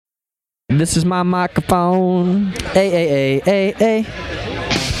This is my microphone. Hey.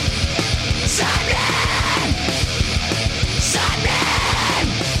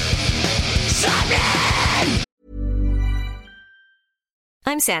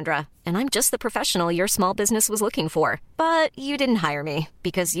 I'm Sandra, and I'm just the professional your small business was looking for. But you didn't hire me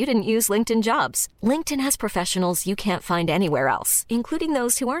because you didn't use LinkedIn Jobs. LinkedIn has professionals you can't find anywhere else, including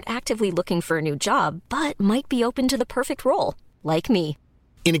those who aren't actively looking for a new job, but might be open to the perfect role, like me.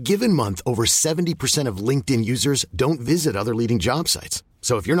 In a given month, over 70% of LinkedIn users don't visit other leading job sites.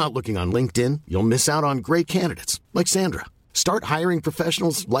 So if you're not looking on LinkedIn, you'll miss out on great candidates like Sandra. Start hiring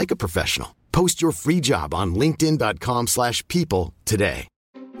professionals like a professional. Post your free job on linkedin.com/people today.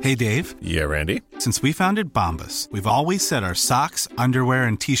 Hey, Dave. Yeah, Randy. Since we founded Bombas, we've always said our socks, underwear,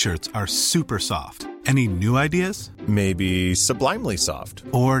 and T-shirts are super soft. Any new ideas? Maybe sublimely soft.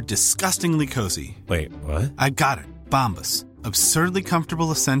 Or disgustingly cozy. Wait, what? I got it. Bombas. Absurdly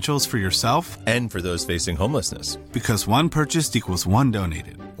comfortable essentials for yourself and for those facing homelessness. Because one purchased equals one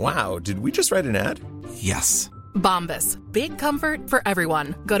donated. Wow, did we just write an ad? Yes. Bombas. Big comfort for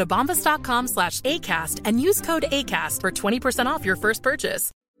everyone. Go to bombas.com/ACAST and use code ACAST for 20% off your first purchase.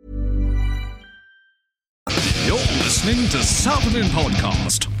 You're listening to Sappenin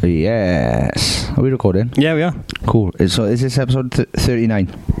Podcast. Yes. Are we recording? Yeah, we are. Cool. So is this episode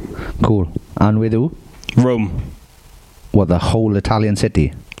 39? Cool. And with who? Rome. What, the whole Italian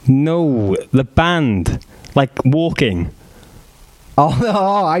city? No, the band. Like walking.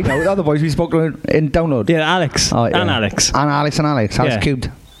 Oh, I know. The other boys we spoke to in Download. Yeah, Alex. Oh, yeah. And Alex. Alex. Alex Yeah. cubed.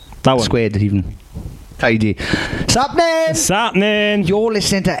 That one. Squared even. Tidy. Sappenin! You're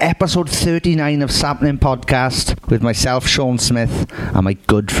listening to episode 39 of Sappenin Podcast with myself, Sean Smith, and my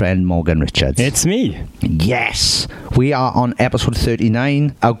good friend Morgan Richards. It's me. Yes. We are on episode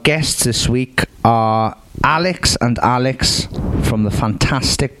 39. Our guests this week are Alex and Alex from the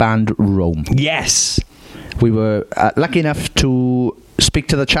fantastic band Rome. Yes. We were lucky enough to speak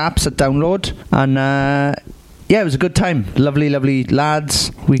to the chaps at Download, and yeah, it was a good time. Lovely, lovely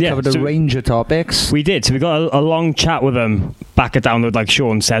lads. We covered a range of topics. We did. So we got a long chat with them back at Download, like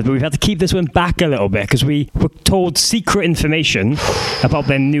Sean said, but we've had to keep this one back a little bit because we were told secret information about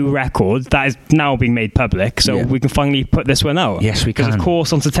their new record that is now being made public, so we can finally put this one out. Yes, we can. Because, of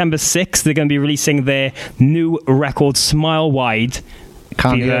course, on September 6th, they're going to be releasing their new record, Smile Wide.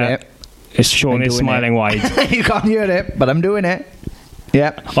 Can't hear it. Sean is smiling wide. You can't hear it, but I'm doing it.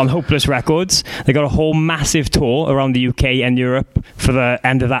 Yeah. On Hopeless Records. They got a whole massive tour around the UK and Europe for the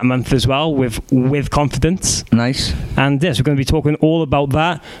end of that month as well with Confidence. Nice. And yes, we're going to be talking all about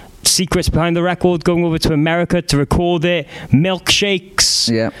that. Secrets behind the record, going over to America to record it, milkshakes.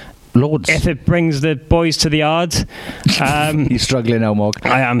 Yeah. Loads. If it brings the boys to the yard. You're struggling now, Morg.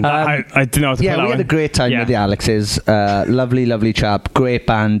 I am. I don't know how to we had a great time with the Alexes. Lovely, lovely chap. Great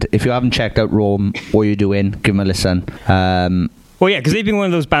band. If you haven't checked out Rome, what are you doing? Give them a listen. Well, yeah, because they've been one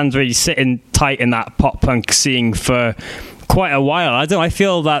of those bands really sitting tight in that pop punk scene for quite a while. I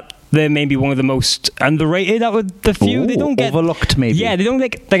feel that they're maybe one of the most underrated out of the few. They don't get overlooked, maybe. Yeah, they don't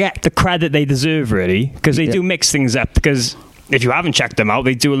get the credit they deserve, really, because they do mix things up. Because if you haven't checked them out,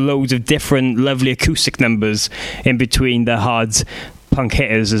 they do loads of different lovely acoustic numbers in between the hard punk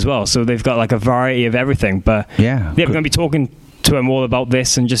hitters as well. So they've got like a variety of everything. But we're going to be talking to them all about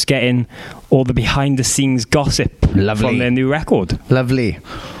this and just getting all the behind the scenes gossip from their new record. Lovely.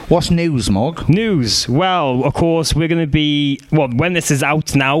 What's news, Morg? News. Well, of course, we're going to be... Well, when this is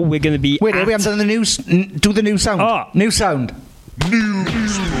out now, we're going to be... Wait, we haven't done the news. Do the new sound. Oh. New sound.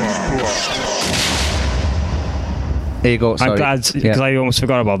 News. There you go. Sorry. I'm glad, because I almost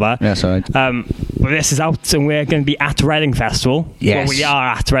forgot about that. Yeah, sorry. But this is out and we're going to be at Reading Festival. Yes. Well, we are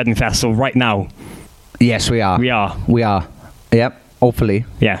at Reading Festival right now. Yes, we are. We are. Yep. Hopefully.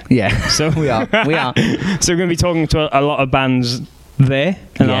 Yeah. Yeah. So we are. So we're going to be talking to a lot of bands there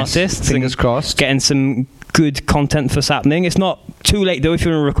and artists. Fingers crossed. Getting some good content for Sappening. It's not too late though if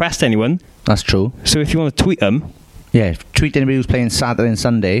you want to request anyone. That's true. So if you want to tweet them. Yeah, tweet anybody who's playing Saturday and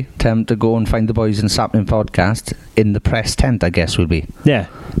Sunday. Tell them to go and find the boys in Sappening Podcast in the press tent, I guess will be. Yeah.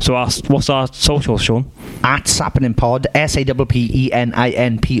 So what's our social, Sean? At Sappening Pod,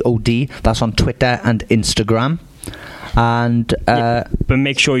 SAPPENINPOD. That's on Twitter and Instagram. And but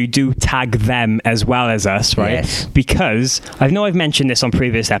make sure you do tag them as well as us, right? Yes. Because I know I've mentioned this on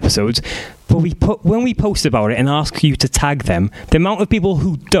previous episodes, but when we post about it and ask you to tag them, the amount of people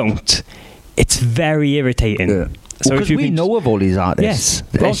who don't, it's very irritating. So because we know of all these artists.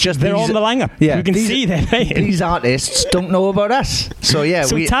 Yes. It's just they're on the lineup. Yeah, we can see they're playing. These artists don't know about us. So yeah,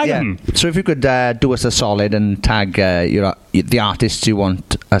 so tag them. So if you could do us a solid and tag the artists you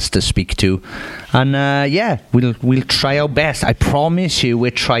want us to speak to, and we'll try our best. I promise you,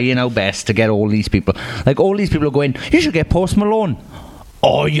 we're trying our best to get all these people. Like all these people are going, you should get Post Malone.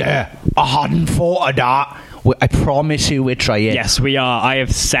 Oh yeah, I hadn't thought of that. I promise you we're trying. Yes, we are.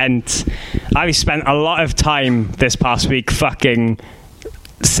 I've spent a lot of time this past week fucking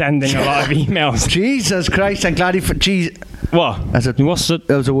sending a lot of emails. Jesus Christ, I'm glad What? That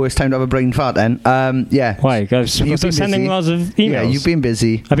was the worst time to have a brain fart then. Yeah. Why? Because you've been sending lots of emails. Yeah, you've been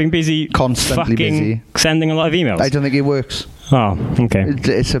busy. I've been busy. Constantly busy. Sending a lot of emails. I don't think it works. Oh, okay.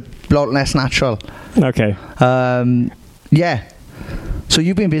 It's a lot less natural. Okay. Yeah. So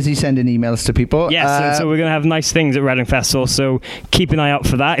you've been busy sending emails to people. Yes, so we're going to have nice things at Reading Festival, so keep an eye out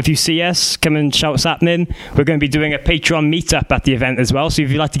for that. If you see us, come and shout what's happening. We're going to be doing a Patreon meetup at the event as well, so if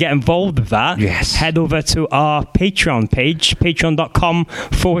you'd like to get involved with that, head over to our Patreon page,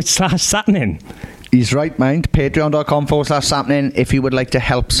 patreon.com/sappening. He's right, mind. Patreon.com/sappening if you would like to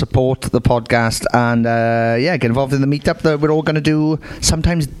help support the podcast and get involved in the meetup that we're all going to do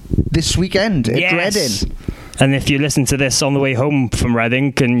sometimes this weekend at Reading. And if you listen to this on the way home from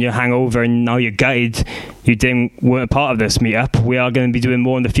Reading and you're hangover and now you're gutted, weren't a part of this meetup, we are going to be doing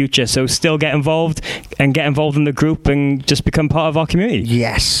more in the future. So still get involved in the group and just become part of our community.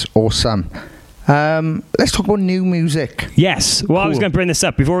 Yes, awesome. Let's talk about new music. Yes. Well, cool. I was going to bring this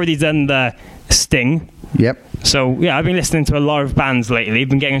up. We've already done the Sting. Yep. So, yeah, I've been listening to a lot of bands lately.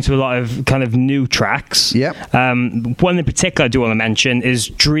 Been getting into a lot of kind of new tracks. Yep. One in particular I do want to mention is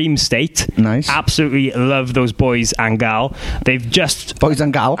Dream State. Nice. Absolutely love those boys and gal. They've just... Boys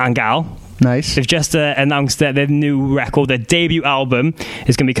and gal. And gal. Nice. They've just announced that their new record, their debut album,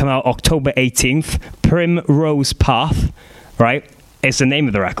 is going to be coming out October 18th. Primrose Path, right? It's the name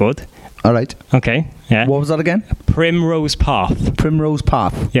of the record. All right. Okay, yeah. What was that again? Primrose Path. Primrose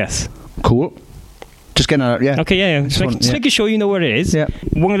Path. Yes. Cool. Just getting out, yeah. Okay, yeah. Just making sure you know what it is. Yeah.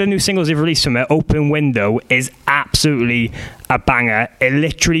 One of the new singles they've released from it, Open Window, is absolutely a banger. It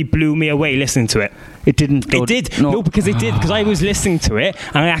literally blew me away listening to it. It didn't. It did. No, because it did. Because I was listening to it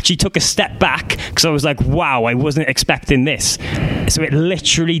and I actually took a step back because I was like, wow, I wasn't expecting this. So it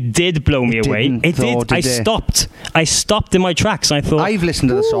literally did blow me away. It did. I stopped in my tracks and I thought... I've listened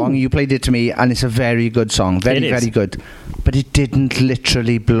to the song. You played it to me and it's a very good song. Very, very good. But it didn't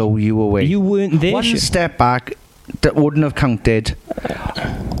literally blow you away. You weren't there. One step back that wouldn't have counted.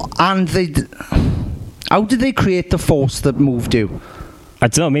 And how did they create the force that moved you? I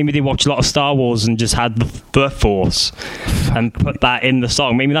don't know, maybe they watched a lot of Star Wars and just had the Force and put that in the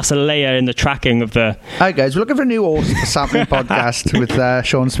song. Maybe that's a layer in the tracking of the... Hi guys, we're looking for a new host for Sappening Podcast with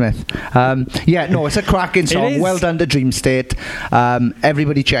Sean Smith. It's a cracking song. Well done to Dream State.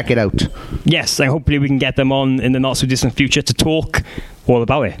 Everybody check it out. Yes, and hopefully we can get them on in the not so distant future to talk all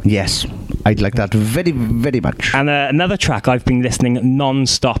about it. Yes, I'd like that very, very much. And another track I've been listening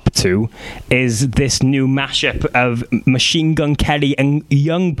non-stop to is this new mashup of Machine Gun Kelly and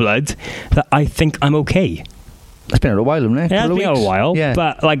Youngblood that I Think I'm Okay. It's been a while, hasn't it? Yeah, it's been a while. Yeah.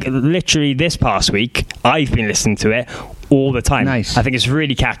 But like literally this past week, I've been listening to it all the time. Nice. I think it's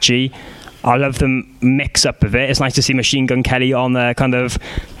really catchy. I love the mix up of it. It's nice to see Machine Gun Kelly on a kind of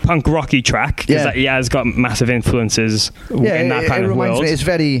punk rocky track because he has got massive influences in that kind of world. Me, it's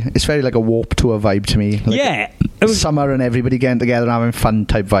very like a Warped Tour vibe to me. Like summer and everybody getting together and having fun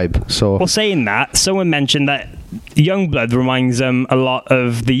type vibe. So, well, saying that, someone mentioned that Youngblood reminds them a lot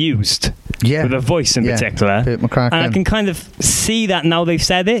of The Used. Yeah, with a voice in particular. And I can kind of see that now they've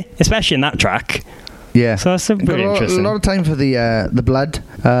said it, especially in that track. Yeah, so that's really interesting. A lot of time for the Blood.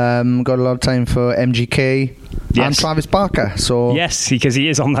 Got a lot of time for MGK and Travis Barker. So yes, because he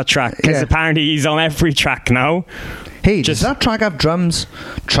is on that track. Because apparently he's on every track now. Hey, does that track have drums?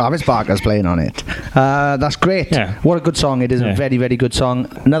 Travis Barker's playing on it. That's great. Yeah. What a good song it is. A very, very good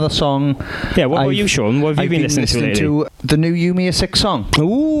song. Another song. Yeah. What about you, Sean? What have you been listening to lately? The new You Me a Six song.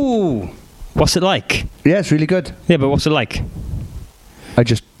 Ooh, what's it like? Yeah, it's really good. Yeah, but what's it like?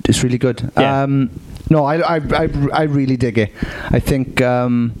 It's really good. Yeah. No, I really dig it. I think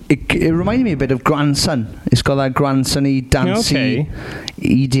it reminded me a bit of Grandson. It's got that grandson-y, dancey,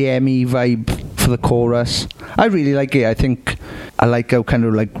 EDM-y vibe for the chorus. I really like it. I think I like how kind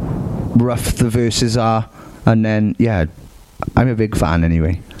of like rough the verses are, and then I'm a big fan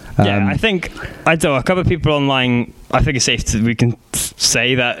anyway. I think a couple of people online. I think it's safe we can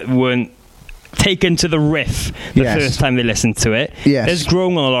say that weren't taken to the riff the first time they listened to it. Yes. There's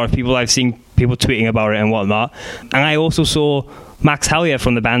grown on a lot of people. I've seen people tweeting about it and whatnot. And I also saw Max Hallier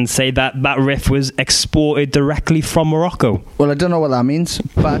from the band say that riff was exported directly from Morocco. Well, I don't know what that means,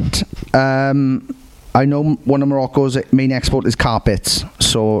 but I know one of Morocco's main export is carpets.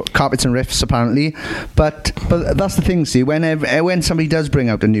 So carpets and riffs, apparently. But that's the thing, see, when somebody does bring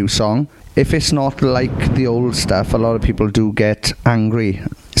out a new song, if it's not like the old stuff, a lot of people do get angry,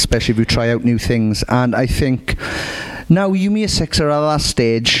 especially if you try out new things. And I think now Yumi 6 are at that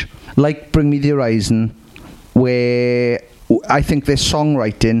stage, like Bring Me the Horizon, where I think their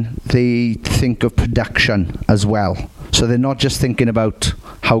songwriting, they think of production as well. So they're not just thinking about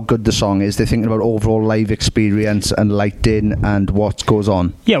how good the song is, they're thinking about overall live experience and lighting and what goes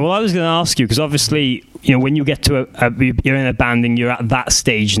on. Yeah, well, I was going to ask you, because obviously, you know, when you get to you're in a band and you're at that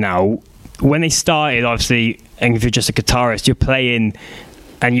stage now, when they started, obviously, and if you're just a guitarist, you're playing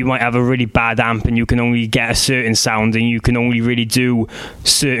and you might have a really bad amp and you can only get a certain sound and you can only really do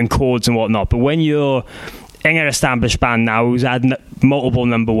certain chords and whatnot. But when you're in an established band now who's had multiple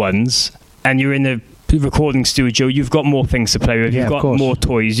number ones and you're in the recording studio, you've got more things to play with, you've got more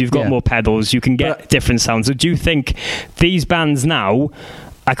toys, you've got more pedals, you can get different sounds. So do you think these bands now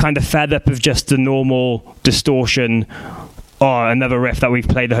are kind of fed up of just the normal distortion or another riff that we've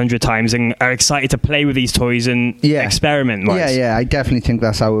played 100 times and are excited to play with these toys and experiment? Yeah, I definitely think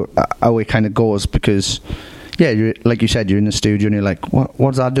that's how it kind of goes, because like you said, you're in the studio and you're like, what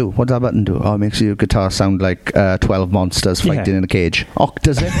does that do? What does that button do? Oh, it makes your guitar sound like 12 monsters fighting in a cage. Oh,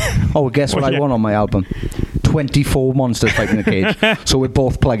 does it? Oh, guess what I want on my album? 24 monsters fighting in a cage. So we're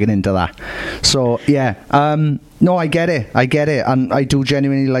both plugging into that. So, no, I get it. And I do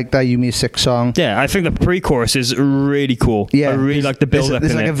genuinely like that Yumi 6 song. Yeah, I think the pre-chorus is really cool. Yeah, I really like the build-up in it.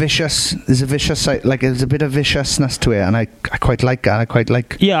 There's a bit of viciousness to it, and I quite like that.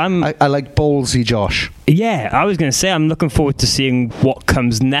 I like ballsy Josh. Yeah, I was going to say, I'm looking forward to seeing what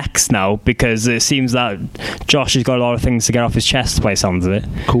comes next now, because it seems that Josh has got a lot of things to get off his chest by the sounds of it.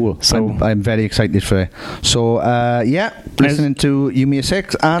 Cool. So I'm very excited for it. So, listening to Yumi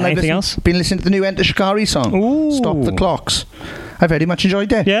 6. And I've been listening to the new Enter Shikari song. Ooh. Stop the Clocks. I very much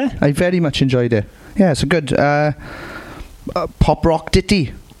enjoyed it. Yeah? I very much enjoyed it. Yeah, it's a good pop rock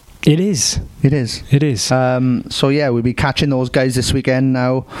ditty. It is. So we'll be catching those guys this weekend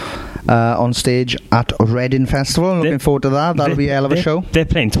now on stage at Reading Festival. Looking forward to that. That'll be a hell of a show. They're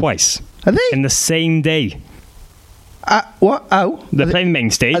playing twice. Are they? In the same day. What? How? They're playing main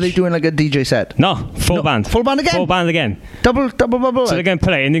stage. Are they doing like a DJ set? No, full band. Full band again? Full band again. Double. So they're going to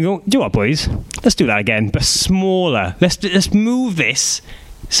play and they go, do you know what, boys? Let's do that again, but smaller. Let's move this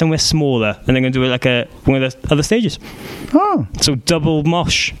somewhere smaller. And they're going to do it like one of the other stages. Oh. So double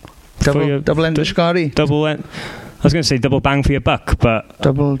mosh. Double Enter Shikari. I was going to say double bang for your buck, but...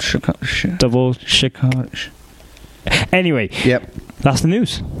 Double Shikari. Anyway. Yep. That's the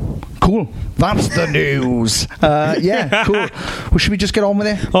news. Cool. That's the news. Cool. Well, should we just get on with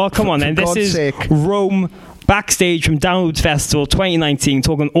it? Oh, come on then. This is Rome backstage from Downloads Festival 2019,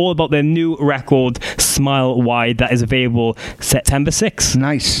 talking all about their new record, Smile Wide, that is available September 6th.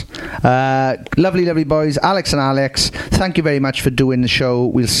 Nice. Lovely boys. Alex and Alex, thank you very much for doing the show.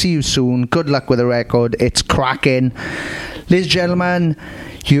 We'll see you soon. Good luck with the record. It's cracking. Ladies and gentlemen,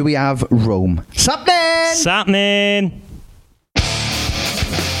 here we have Rome. Sapnin!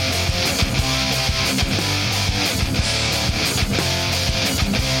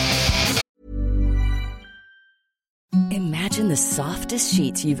 Imagine the softest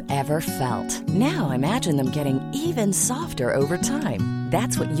sheets you've ever felt. Now imagine them getting even softer over time.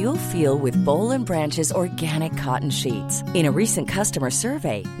 That's what you'll feel with Boll & Branch's organic cotton sheets. In a recent customer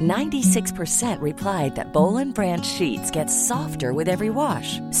survey, 96% replied that Boll & Branch sheets get softer with every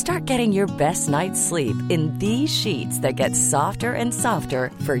wash. Start getting your best night's sleep in these sheets that get softer and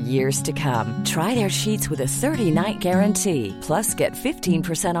softer for years to come. Try their sheets with a 30-night guarantee. Plus, get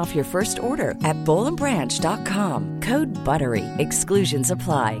 15% off your first order at bollandbranch.com. Code BUTTERY. Exclusions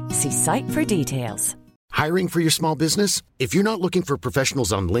apply. See site for details. Hiring for your small business? If you're not looking for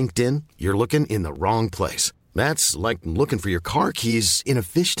professionals on LinkedIn, you're looking in the wrong place. That's like looking for your car keys in a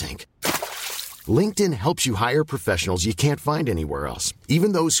fish tank. LinkedIn helps you hire professionals you can't find anywhere else,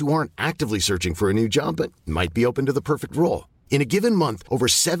 even those who aren't actively searching for a new job but might be open to the perfect role. In a given month, over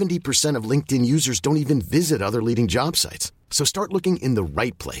 70% of LinkedIn users don't even visit other leading job sites. So start looking in the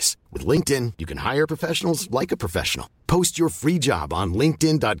right place. With LinkedIn, you can hire professionals like a professional. Post your free job on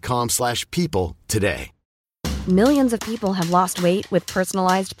linkedin.com/people today. Millions of people have lost weight with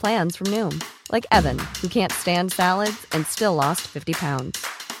personalized plans from Noom. Like Evan, who can't stand salads and still lost 50 pounds.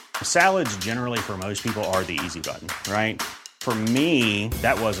 Salads generally for most people are the easy button, right? For me,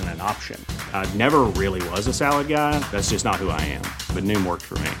 that wasn't an option. I never really was a salad guy. That's just not who I am. But Noom worked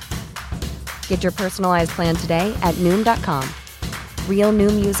for me. Get your personalized plan today at Noom.com. Real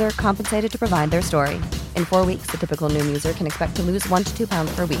Noom user compensated to provide their story. In 4 weeks, the typical Noom user can expect to lose 1 to 2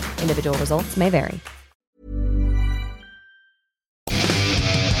 pounds per week. Individual results may vary.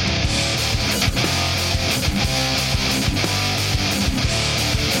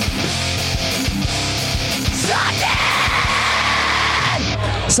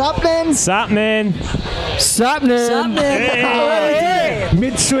 Sapnin!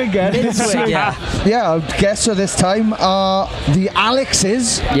 Mid-swing, yeah. Yeah, our guests for this time are the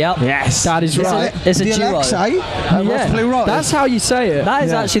Alexes. Yep. Yes. That is right. It's a the duo. Alexei. What's plural? That's how you say it. That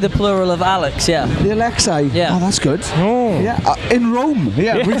is actually the plural of Alex, yeah. The Alexei. Yeah. Oh, that's good. Oh. Yeah. In Rome.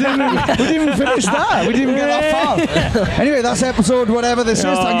 Yeah. We didn't even finish that. We didn't even get that far. Anyway, that's episode whatever this is.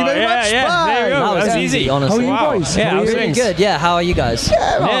 Thank you very much. Yeah. Bye. There you go. That was easy. honestly. How are you boys? Yeah, How are you? Really good. Yeah, how are you guys?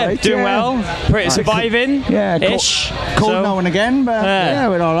 Yeah, Doing well. Pretty surviving. Yeah, ish. Cold now and again, but yeah,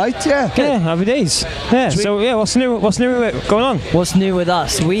 we're all right. Yeah. Yeah, happy days. Yeah. So what's new? What's new going on? What's new with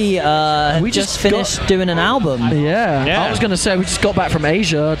us? We just finished doing an album. Yeah. I was going to say we just got back from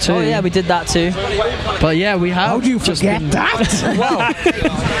Asia too. Oh yeah, we did that too. But yeah, we have. How do you forget that? Well,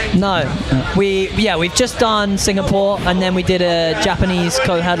 no, we've just done Singapore, and then we did a Japanese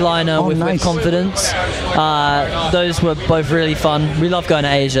co-headliner with Confidence. Those were both really fun. We love going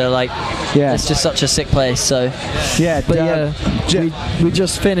to Asia. Like, it's just such a sick place. So we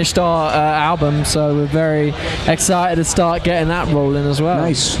just finished our album, so we're very excited to start getting that rolling as well.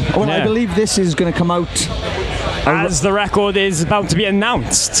 Nice. Well, I believe this is going to come out as the record is about to be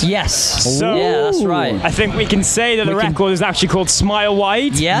announced. Yes. So yeah, that's right. I think we can say that the record is actually called Smile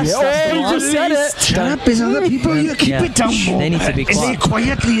Wide. Yes. You just said it. Shut up, is other people. You keep it down more. They need to be quiet. Say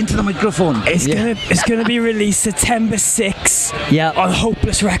quietly into the microphone. It's gonna be released September 6th. Yeah. On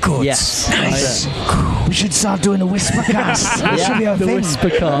Hopeless Records. Yes. Nice. We should start doing a whisper cast. That should be our thing. Whisper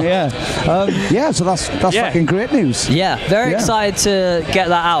cast. Yeah. So that's fucking great news. Yeah. Very excited to get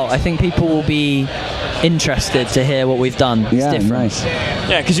that out. I think people will be interested to hear what we've done. It's different. Nice.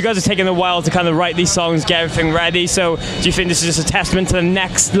 Yeah, because you guys are taking a while to kind of write these songs, get everything ready. So, do you think this is just a testament to the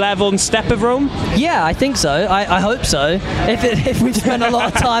next level and step of Rome? Yeah, I think so. I hope so. If we spend a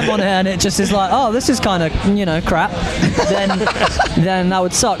lot of time on it and it just is like, oh, this is kind of crap, then that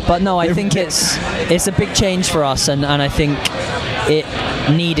would suck. But no, I think it's a big change for us, and I think it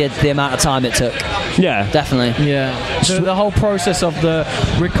needed the amount of time it took. Yeah, definitely. Yeah. So the whole process of the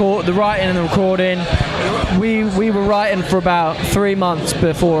writing and the recording, we were writing for about 3 months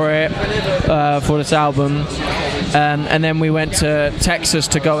before it for this album. And then we went to Texas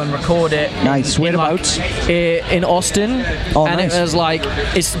to go and record it. Nice. Whereabouts? In Austin. Oh, and nice. it was like,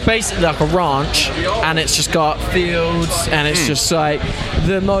 it's basically like a ranch, and it's just got fields, and it's just like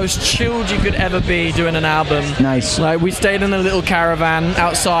the most chilled you could ever be doing an album. Nice. Like, we stayed in a little caravan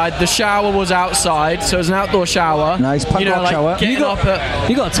outside. The shower was outside, so it was an outdoor shower. Nice. Punk rock shower. You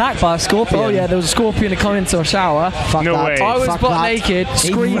got attacked by a scorpion. Oh yeah, there was a scorpion that came into a shower. Fuck No that. way. I was Fuck butt that. naked,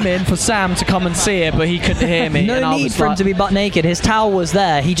 screaming for Sam to come and see it, but he couldn't hear me. No need for him to be butt naked. His towel was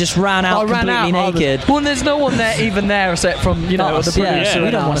there. He just ran out completely naked. Well, there's no one there, even there, except from the producer. Yeah,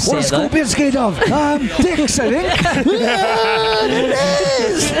 we don't want to see What are it, though. scorpions scared of? Dicks, I think. Yeah, it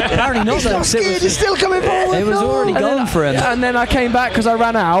is. Apparently not, He's though. not scared. He's still coming forward. It was already going for him. And then I came back because I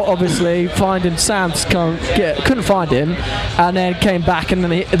ran out, obviously, finding Sam to couldn't find him, and then came back, and then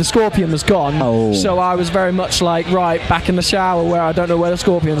the scorpion was gone. Oh. So I was very much like, right, back in the shower where I don't know where the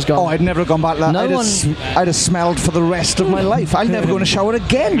scorpion's gone. Oh, I'd never gone back. I'd have smelled for the rest of my life. I'll never go in a shower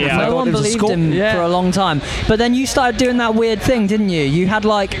again. Yeah. No one believed him for a long time. But then you started doing that weird thing, didn't you? You had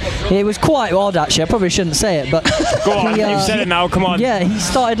it was quite odd actually. I probably shouldn't say it, but go on, you've said it now. Come on. Yeah, he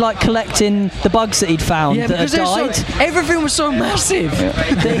started collecting the bugs that he'd found that had died. Everything was so massive. He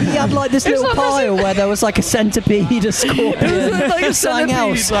had this little pile where there was a centipede, a scorpion, something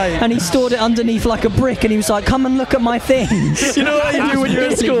else, and he stored it underneath like a brick, and he was like, "Come and look at my things." You know what you do when you're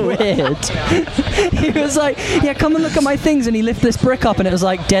in school? Weird. He was like, "Yeah, come and look at my things," and he lifted this brick up, and it was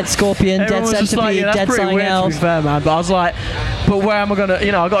like dead scorpion, Everyone dead was centipede, that's dead pretty something weird, else. To be fair, man. But I was like, but where am I gonna?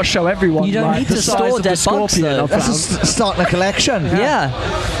 I got to show everyone. You don't need to store dead bugs, though. That's starting a collection. Yeah.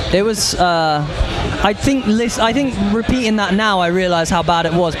 It was. I think repeating that now, I realise how bad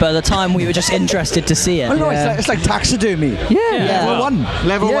it was. But at the time, we were just interested to see it. Oh, no, it's like taxidermy. Yeah.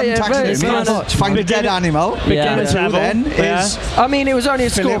 Level one taxidermy. Find a dead animal. Beginner's level. Then is. I mean, it was only a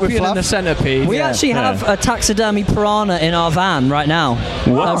scorpion and a centipede. We actually have a taxidermy piranha in our van right now.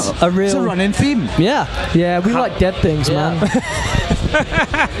 What? A real. It's a running theme. Yeah. We like dead things, man.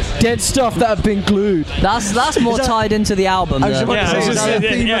 Dead stuff that have been glued. That's more tied into the album. I was about to say, it's that's the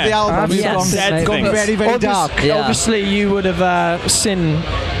theme of the album. Yes. It's gone very, very dark. Yeah. Obviously, you would have seen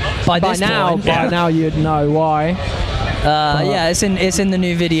by this now. point. By now, you'd know why. Yeah, it's in the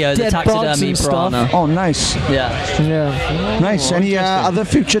new video, the Dead bugs taxidermy and piranha. Oh, nice. Yeah. Nice. Any other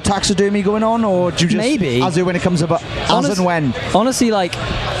future taxidermy going on, or do you just Maybe. as it when it comes about as and when? Honestly, like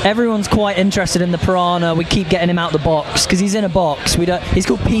everyone's quite interested in the piranha. We keep getting him out the box because he's in a box. He's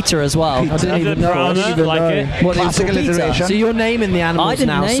called Peter as well. I didn't even know. What, classic alliteration. So you're naming the animals I didn't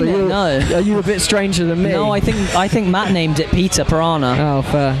now. name it. No. Are you a bit stranger than me? No, I think Matt named it Peter Piranha. Oh,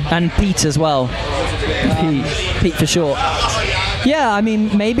 fair. And Pete as well. Pete for short. Yeah, I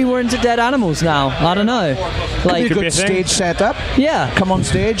mean, maybe we're into dead animals now. I don't know. Like, could be a good stage setup. Yeah. Come on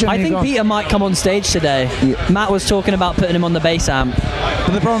stage. And I think Peter might come on stage today. Yeah. Matt was talking about putting him on the bass amp.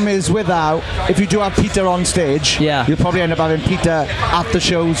 But the problem is if you do have Peter on stage, you'll probably end up having Peter at the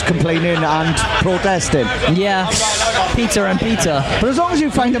shows complaining and protesting. Yeah. Peter and Peter. But as long as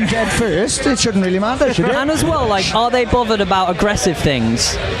you find them dead first, it shouldn't really matter, should it? And as well, like, are they bothered about aggressive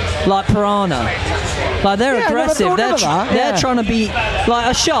things? Like piranha? Like, they're aggressive. They're trying to be like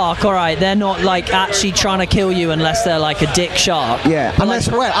a shark, alright. They're not like actually trying to kill you unless they're like a dick shark. Yeah, unless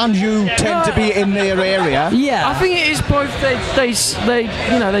and you tend to be in their area. Yeah, I think it is both.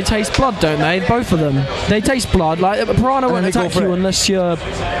 They taste blood, don't they? Both of them. They taste blood. Like a piranha won't attack you unless you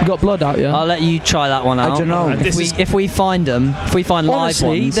got blood out. Yeah. I'll let you try that one out. I don't know. If we find them, if we find live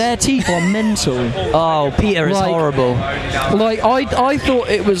ones, their teeth are mental. Oh, Peter is horrible. Like I thought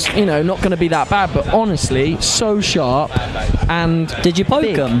it was not going to be that bad, but honestly, so sharp. And did you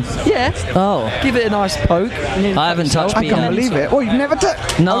poke them? Yeah. Oh, give it a nice poke. I haven't touched Peter. I can't believe it. Oh, you've never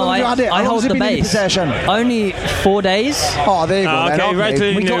No, I hold the base. Only 4 days. Oh, there you go.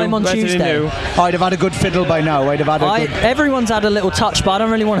 Okay, we got him on Tuesday. I'd have had a good fiddle by now. Everyone's had a little touch, but I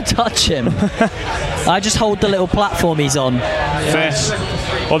don't really want to touch him. I just hold the little platform he's on. Fair.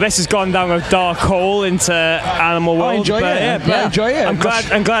 Well, this has gone down a dark hole into animal world. I enjoy it.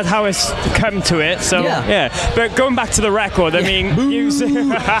 I'm glad how it's come to it. So But going back to the record, I mean, we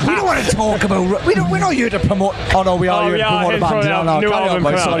don't want to talk about. We're not here to promote. Oh no, we are here to promote a band. New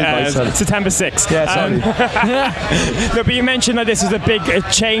album sorry, September 6th. Yeah, sorry. No, but you mentioned that this is a big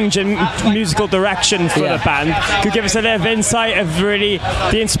change in musical direction for the band. Could you give us a little insight of really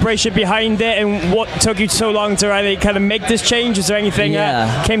the inspiration behind it and what took you so long to really kind of make this change? Is there anything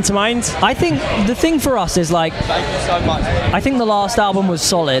came to mind? I think the thing for us is like, I think the last album was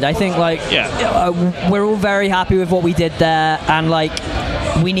solid. I think we're all very happy with what we did there, and like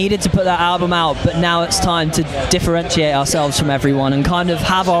we needed to put that album out, but now it's time to differentiate ourselves from everyone and kind of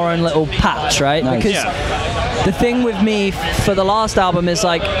have our own little patch, right? Nice. Because the thing with me for the last album is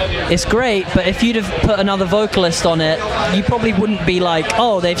like, it's great, but if you'd have put another vocalist on it, you probably wouldn't be like,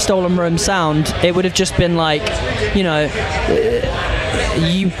 oh, they've stolen Rome's sound. It would have just been like,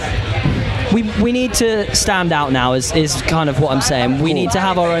 we need to stand out now is kind of what I'm saying. We need to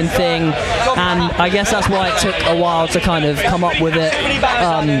have our own thing, and I guess that's why it took a while to kind of come up with it.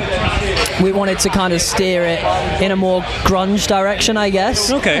 We wanted to kind of steer it in a more grunge direction, I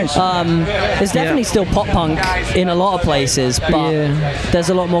guess. Okay. There's definitely still pop punk in a lot of places, but there's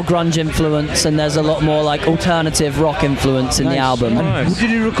a lot more grunge influence and there's a lot more like alternative rock influence in the album. Who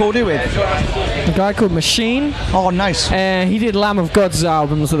did you record it with? A guy called Machine. Oh, nice. He did Lamb of God's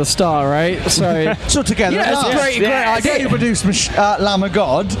albums at the start, right? So together, great idea. You produced Lamb of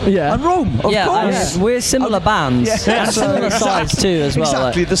God and Rome, of course. We're similar bands, and similar size too as well.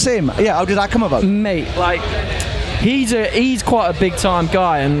 Exactly the same. Yeah, how did that come about? Mate, like, he's quite a big time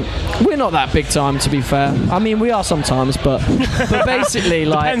guy, and we're not that big time, to be fair. I mean, we are sometimes, but basically,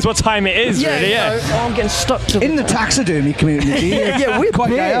 like, depends what time it is, really. Yeah, I'm getting stuck to in the taxidermy community. Yeah, we're quite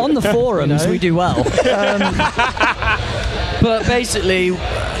big. On the forums. We do well. But basically,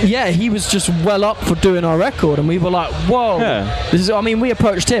 he was just well up for doing our record, and we were like, whoa. Yeah. We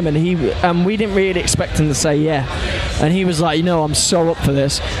approached him, and we didn't really expect him to say and he was like, I'm so up for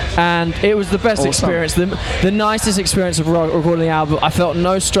this, and it was the best experience, the nicest experience of recording the album. I felt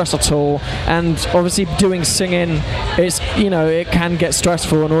no stress at all, and obviously doing singing, it's it can get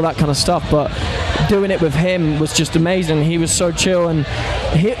stressful and all that kind of stuff, but doing it with him was just amazing. He was so chill, and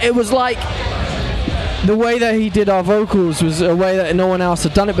it was like, the way that he did our vocals was a way that no one else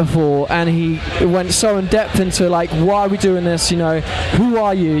had done it before, and he went so in depth into like, why are we doing this, who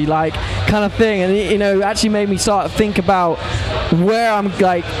are you, like, kind of thing, and it actually made me start to think about where I'm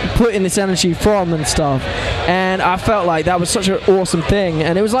like putting this energy from and stuff, and I felt like that was such an awesome thing,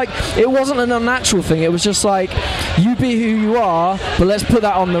 and it was like, it wasn't an unnatural thing, it was just like, you be who you are, but let's put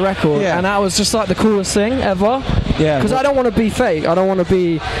that on the record, and that was just like the coolest thing ever, because I don't want to be fake, I don't want to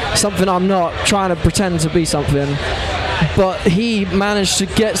be something I'm not, trying to pretend to be something, but he managed to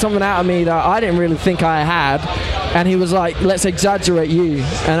get something out of me that I didn't really think I had, and he was like, let's exaggerate you,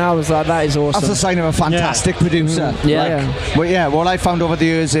 and I was like, that is awesome. That's a sign of a fantastic producer. What I found over the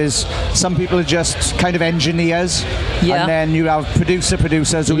years is some people are just kind of engineers, and then you have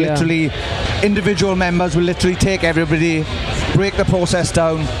producers who literally, individual members will literally take everybody, break the process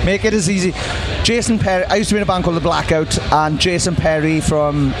down, make it as easy. Jason Perry, I used to be in a band called The Blackout, and Jason Perry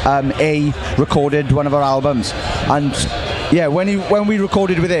from A recorded one of our albums, and when we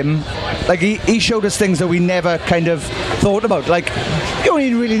recorded with him, like he showed us things that we never kind of thought about. Like, you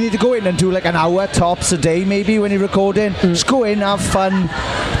only really need to go in and do like an hour tops a day, maybe, when you're recording. Just go in, have fun,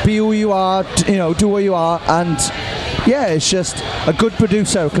 be who you are, do what you are, and it's just a good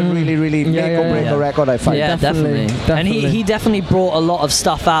producer can really make or break a record, I find. Yeah, definitely. And he definitely brought a lot of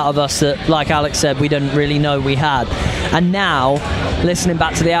stuff out of us that, like Alex said, we didn't really know we had. And now, listening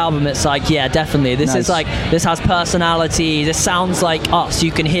back to the album, it's like, definitely. This is like, this has personality. This sounds like us.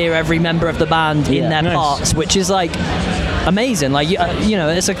 You can hear every member of the band in their parts, which is like amazing. Like,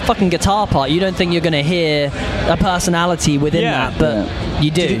 it's a fucking guitar part. You don't think you're going to hear a personality within that, but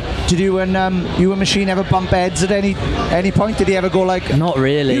you do. Did you and you and Machine ever bump heads at any point? Did he ever go like, not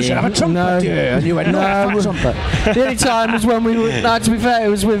really? You should have a trumpet. No. And you went, no, trumpet. The only time was when we were. To be fair, it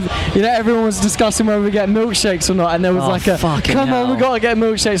was with everyone was discussing whether we get milkshakes or not, and there was come on, we gotta get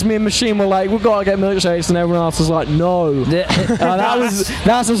milkshakes. Me and Machine were like, we gotta get milkshakes, and everyone else was like, no.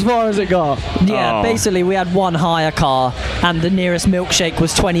 That's as far as it got. Yeah, basically we had one hire car, and the nearest milkshake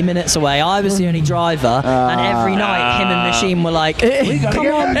was 20 minutes away. I was the only driver, and every night him and Machine were like, come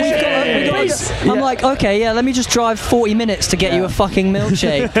on, I'm like, okay, let me just drive 40 minutes to get you a fucking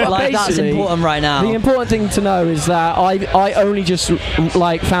milkshake. Like, that's important right now. The important thing to know is that I only just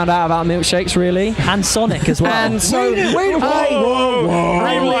found out about milkshakes, really, and Sonic as well. And so rewind.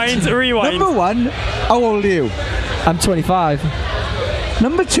 Number one, how old are you? I'm 25.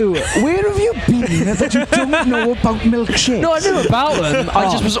 Number two, where have you been that you don't know about milkshakes? No, I knew about them.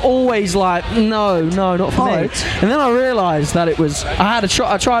 I just was always like, no, not for me. And then I realised that it was. I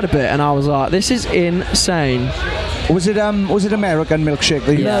tried a bit, and I was like, this is insane. Was it American milkshake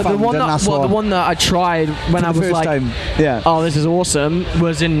that you found? The one that I tried when I was like, oh, this is awesome,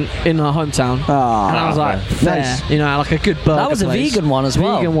 was in our hometown, and I was like, nice, like a good burger. That was place. A vegan one as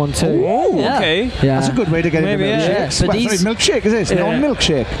well. Vegan one too. Oh, okay. Yeah. That's a good way to get into milkshakes. But milkshake is this? Non-milkshake.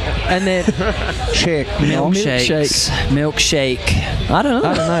 And then milkshake. I don't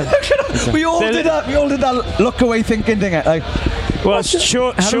know. We all did that look away thinking thing. Like, well,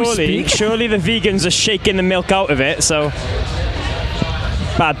 surely the vegans are shaking the milk out of it, so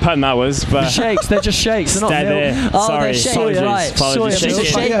bad pun that was, but shakes, they're just shakes, they're not milk. Oh, sorry, they're shakes, right. Apologies.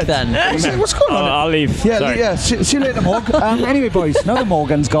 Shake then. What's going on? I'll leave. See you later, Morg. Anyway, boys, now that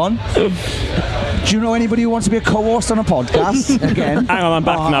Morgan's gone, do you know anybody who wants to be a co-host on a podcast again? Hang on, I'm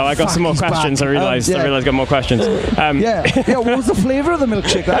back now. I got some more questions. Back. I realised I got more questions. What was the flavour of the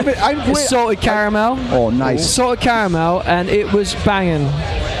milkshake? Salted caramel. Oh, nice. Salted caramel, and it was banging.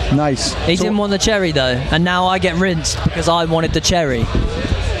 Nice. He didn't want the cherry though, and now I get rinsed because I wanted the cherry.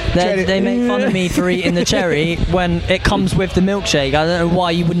 They make fun of me for eating the cherry when it comes with the milkshake. I don't know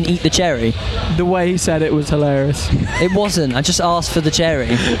why you wouldn't eat the cherry. The way he said it was hilarious. It wasn't. I just asked for the cherry.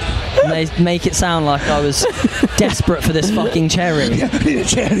 And they make it sound like I was desperate for this fucking cherry. Yeah, I need a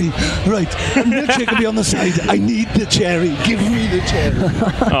cherry. Right. The milkshake will be on the side. I need the cherry. Give me the cherry.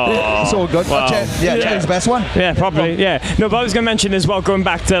 Oh, it's all good. Wow. Cherry's the best one. Yeah, probably. Yeah. No, but I was going to mention as well, going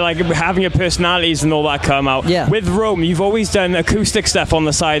back to like having your personalities and all that come out. Yeah. With Rome, you've always done acoustic stuff on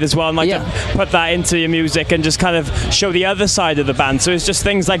the side as well, and like to put that into your music and just kind of show the other side of the band. So it's just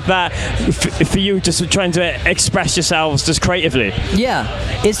things like that for you, just trying to express yourselves just creatively. Yeah,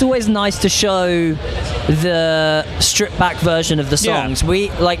 it's always nice to show the stripped back version of the songs.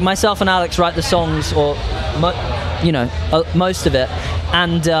 We, like myself and Alex, write the songs, or most of it,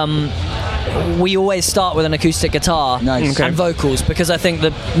 and we always start with an acoustic guitar and vocals, because I think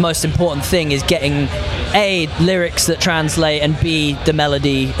the most important thing is getting A, lyrics that translate, and B, the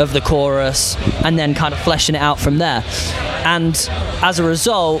melody of the chorus, and then kind of fleshing it out from there. And as a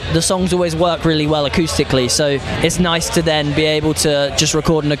result, the songs always work really well acoustically, so it's nice to then be able to just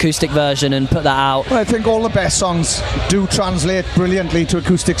record an acoustic version and put that out. Well, I think all the best songs do translate brilliantly to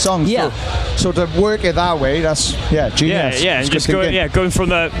acoustic songs. Yeah. So to work it that way, that's genius. Yeah, and just going from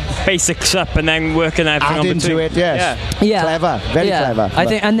the basics up and then working everything on into it. Yes. Yeah. Clever. Very clever. I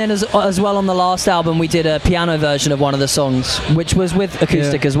think, and then as well on the last album we did a piano version of one of the songs, which was with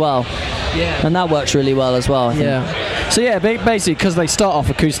acoustic as well. Yeah. And that works really well as well, I think. Yeah. So yeah, basically because they start off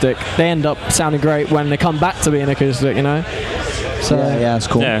acoustic, they end up sounding great when they come back to being acoustic, So yeah, that's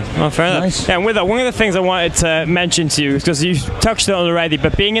cool. Yeah, well, fair enough. Nice. Yeah, and with that, one of the things I wanted to mention to you, because you touched on it already,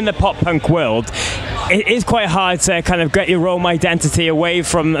 but being in the pop punk world, it is quite hard to kind of get your own identity away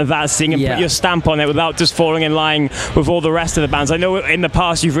from that scene and put your stamp on it without just falling in line with all the rest of the bands. I know in the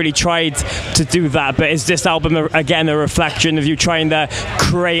past you've really tried to do that, but is this album again a reflection of you trying to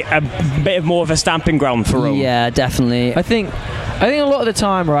create a bit more of a stamping ground for Rome? Yeah, definitely. I think a lot of the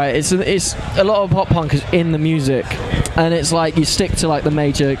time, right, it's a lot of pop punk is in the music, and it's like you stick to like the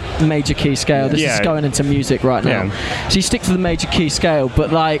major key scale. This is going into music right now, so you stick to the major key scale.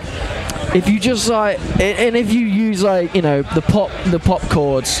 But like, if you just like, and if you use like, you know, the pop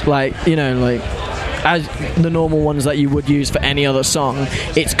chords, like, you know, like as the normal ones that you would use for any other song,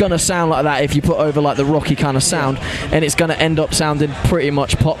 it's gonna sound like that if you put over like the rocky kind of sound, and it's gonna end up sounding pretty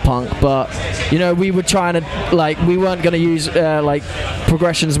much pop punk. But you know, we were trying to, like, we weren't gonna use like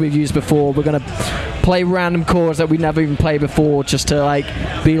progressions we've used before. We're gonna play random chords that we never even played before, just to like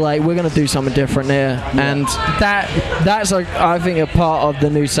be like, we're gonna do something different here. And that's like, I think, a part of the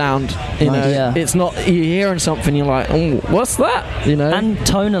new sound. You know, it's not, you're hearing something, you're like, oh, what's that? You know, and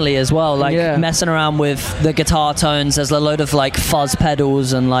tonally as well, like messing around with the guitar tones. There's a load of like fuzz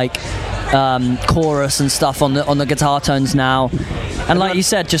pedals and like chorus and stuff on the guitar tones now. And like you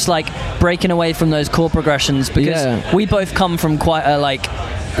said, just like breaking away from those chord progressions, because we both come from quite a like,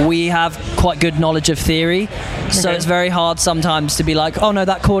 we have quite good knowledge of theory, so it's very hard sometimes to be like, oh no,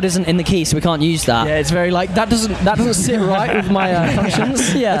 that chord isn't in the key, so we can't use that. Yeah, it's very like, that doesn't sit right with my functions.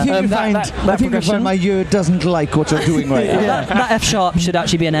 I think you find my ear doesn't like what you're doing right now. That F sharp should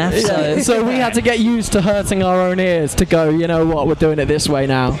actually be an F. So we had to get used to hurting our own ears to go, you know what, we're doing it this way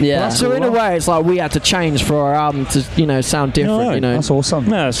now. So in a way, it's like we had to change for our album to, you know, sound different. You know, that's awesome.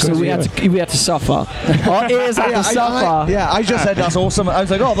 So we had to suffer. Our ears had to suffer. I just said that's awesome. I was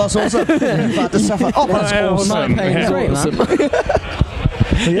like, oh, that's awesome. Had to suffer. Oh, that's awesome. My pain is awesome.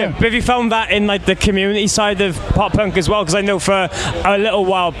 But have you found that in like the community side of pop punk as well? Because I know for a little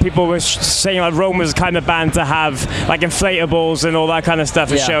while people were saying like Rome was the kind of band to have like inflatables and all that kind of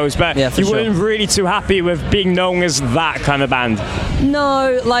stuff at shows, but you weren't really too happy with being known as that kind of band.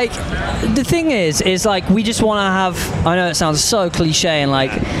 No, like the thing is like we just want to have, I know it sounds so cliche and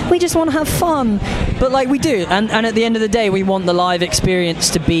like we just want to have fun, but like we do, and at the end of the day we want the live experience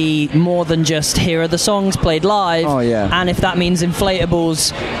to be more than just here are the songs played live. And if that means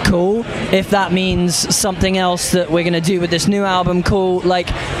inflatables, cool. If that means something else that we're going to do with this new album, cool. Like,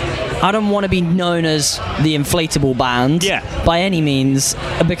 I don't want to be known as the inflatable band by any means,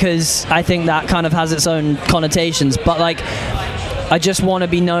 because I think that kind of has its own connotations, but like, I just want to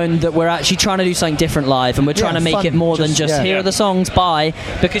be known that we're actually trying to do something different live, and we're trying to make it more than just here are the songs, bye,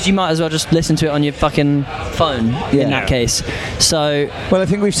 because you might as well just listen to it on your fucking phone in that case. So, well, I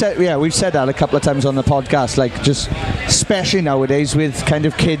think we've said that a couple of times on the podcast, like just especially nowadays with kind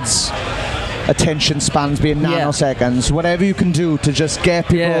of kids attention spans being nanoseconds, whatever you can do to just get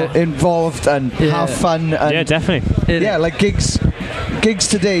people involved and have fun. And definitely. Like gigs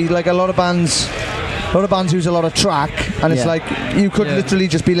today, like a lot of bands use a lot of track, and it's like you could literally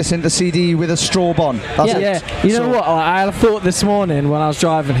just be listening to CD with a strobe on. That's it. You know what? I had a thought this morning when I was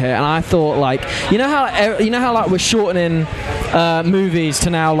driving here, and I thought, like, you know how like we're shortening movies to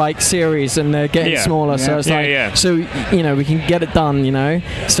now like series, and they're getting smaller. So it's like, so you know, we can get it done. You know,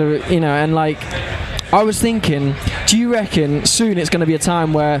 so you know, and like, I was thinking, do you reckon soon it's going to be a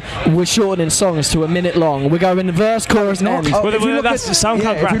time where we're shortening songs to a minute long? We're going verse, chorus, and end. Well, that's the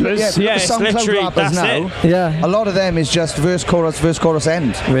SoundCloud rappers. It's literally that's it. A lot of them is just verse, chorus,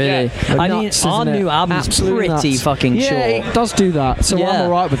 end. Really? I mean, our new album's pretty fucking short. Yeah, it does do that. So I'm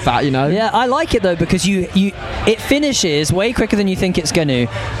alright with that, you know. Yeah, I like it though, because it finishes way quicker than you think it's going to,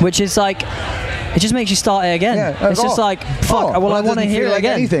 which is like, it just makes you start it again. It's just like, fuck, well, I want to hear it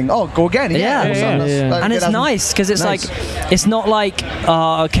again. Anything. Oh, go again. And it's nice, because it's like, it's not like,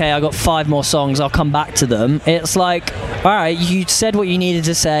 oh, okay, I got 5 more songs, I'll come back to them. It's like, all right, you said what you needed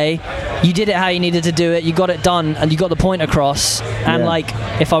to say, you did it how you needed to do it, you got it done, and you got the point across, and like,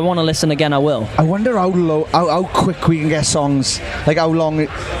 if I want to listen again, I will. I wonder how quick we can get songs, like how long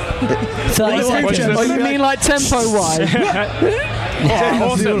 30 seconds. Oh, you mean like tempo-wise?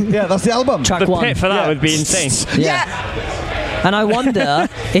 Awesome. That's the album. Track the 1. pit for that would be insane. And I wonder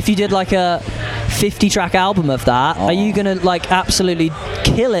if you did like a 50-track album of that, are you going to like absolutely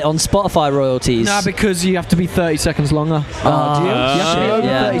kill it on Spotify royalties? No, because you have to be 30 seconds longer. Do you? You have to be over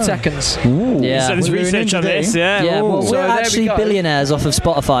 30 seconds. Ooh. Yeah. So there's research on this, well, we're actually billionaires off of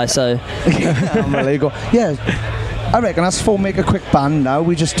Spotify, so... There you go. Yeah. I reckon us four make a quick band now.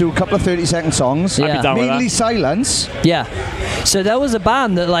 We just do a couple of 30-second songs. Yeah. I'd be down with mainly that. silence. Yeah. So there was a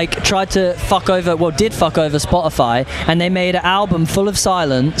band that tried to did fuck over Spotify, and they made an album full of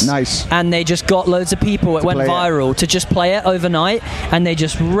silence. Nice. And they just got loads of people. It went viral to just play it overnight, and they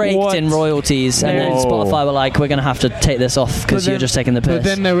just raked in royalties. And then Spotify were like, "We're gonna have to take this off because you're just taking the piss." But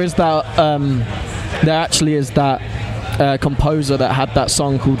then there is that. There actually is that. Composer that had that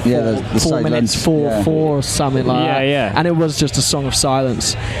song called 4 minutes 4 or something like that. Yeah. And it was just a song of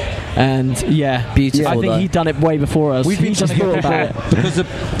silence. And beautiful. I think he'd done it way before us. We've been trying to get people because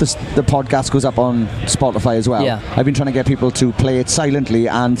the podcast goes up on Spotify as well. Yeah. I've been trying to get people to play it silently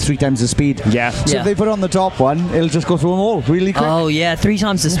and 3 times the speed. Yeah. So if they put on the top one, it'll just go through them all really quick. Oh yeah, 3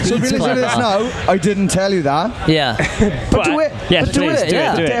 times the speed. So if you listen to this now, I didn't tell you that. Yeah. But do it. Yes, but do please, it. do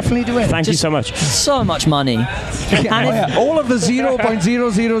Yeah. it. Definitely do it. Thank you so much. So much money. And all of the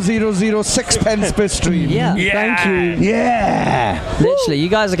 0.00006 pence per stream. Yeah. Thank you. Yeah. Literally, you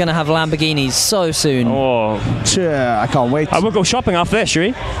guys are going to have Lamborghinis so soon. Oh, I can't wait. I will go shopping after this, shall we?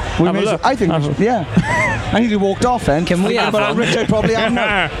 Have a look. I think we should, yeah. I nearly walked off then. Can we have But Richard probably am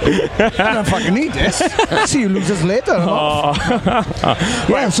now. I don't fucking need this. I'll see you losers later.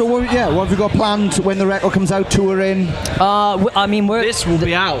 Yeah, so what have we got planned when the record comes out, touring? I mean, This will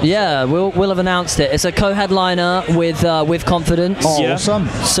be out. Yeah, we'll have announced it. It's a co-headliner with Confidence. Awesome.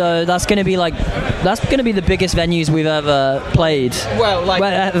 So that's going to be the biggest venues we've ever played. Well,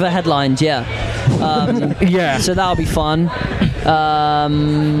 ever headlined. Yeah. Yeah. So that'll be fun.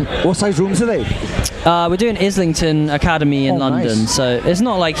 What size rooms are they? We're doing Islington Academy in London, nice. so it's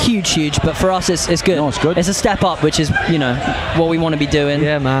not like huge, but for us it's good. No, it's good. It's a step up, which is what we want to be doing.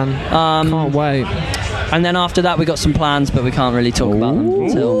 Yeah, man. Can't wait. And then after that, we got some plans, but we can't really talk about them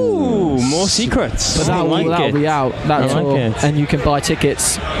until. Ooh, more secrets. But that'll be out. That's all. And you can buy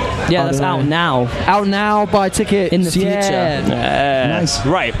tickets. Yeah, that's out now. Out now, buy tickets. In the future. Nice.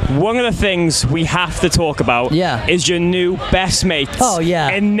 Right, one of the things we have to talk about is your new best mate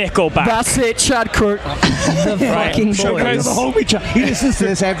in Nickelback. That's it, Chad Crook. The fucking boys. The homie chat. He listens to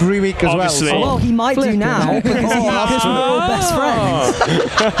this every week as Obviously. Well, he might do now because we're all best friends.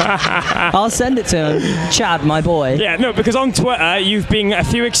 I'll send it to him. Chad, my boy. Yeah, no, because on Twitter you've been a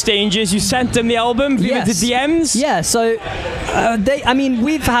few exchanges. You sent them the album via the DMs. Yeah, so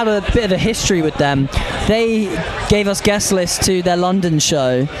we've had a bit of a history with them. They gave us guest lists to their London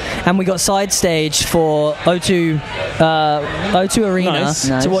show, and we got side stage for O2 Arena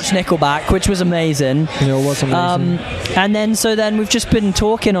to watch Nickelback, which was amazing. Yeah, it was amazing. And then we've just been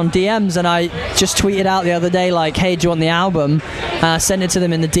talking on DMs, and I just tweeted out the other day like, "Hey, do you want the album?" Sent it to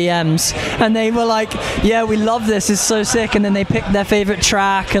them in the DMs, and they were like, "Yeah, we love this. It's so sick." And then they picked their favorite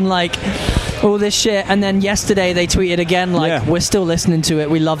track and like all this shit. And then yesterday they tweeted again like, "We're still listening to it.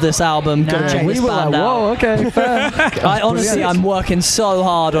 We love this album. Go check this band out." Whoa, okay, fair. I'm working so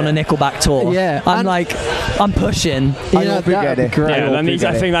hard on a Nickelback tour. Yeah, I'm pushing. I hope we get it. Yeah,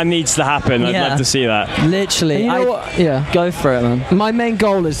 I think that needs to happen. I'd love to see that. Literally. You know what? Yeah, go for it, man. My main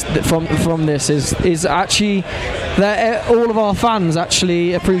goal is from this is actually that all of our fans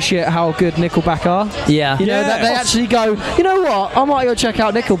actually appreciate how good Nickelback are. Yeah. You know, that they actually go, you know what, I might go check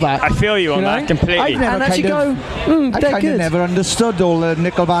out Nickelback. I feel you on that completely. I've never I kind of never understood all the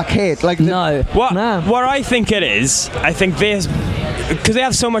Nickelback hate. Like what I think it is, I think there's because they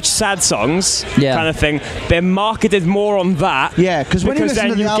have so much sad songs, kind of thing. They're marketed more on that. Yeah, because when you listen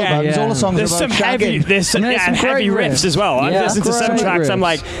to the albums, all the songs there's about some heavy, shagging. some heavy riffs as well. I listen to some tracks, I'm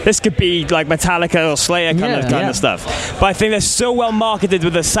like, this could be like Metallica or Slayer kind of stuff. But I think they're so well marketed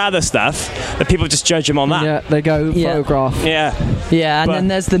with the sadder stuff that people just judge them on that. Yeah, they go Photograph. Yeah, and then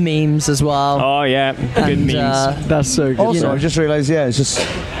there's the memes as well. Oh yeah, good memes. That's so good. Also, I just realised, it's just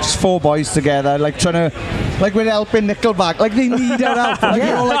four boys together, like trying to, like we're helping Nickelback, like they need our help. Like, you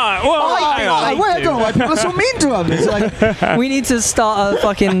know, like, I don't know why people are so mean to them. It's like we need to start a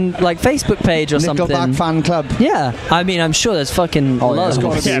fucking like Facebook page or something. Nickelback fan club. Yeah, I mean, I'm sure there's fucking loads.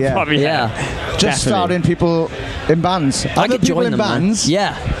 Probably. Just starting people in bands. I could join them, bands. Man.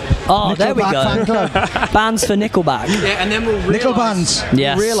 Yeah. Oh, Nickelback there we go. Fan club. Bands for Nickelback. Yeah, and then we'll Nickel bands.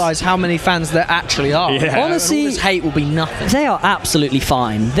 realise how many fans there actually are. Yeah. Honestly, all this hate will be nothing. They are absolutely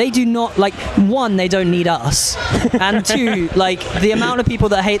fine. They do not, like, one, they don't need us, and two, like, the amount of people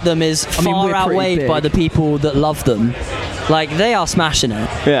that hate them is far outweighed by the people that love them. Like, they are smashing it.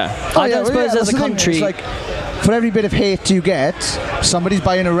 Yeah. I don't suppose there's a country... for every bit of hate you get, somebody's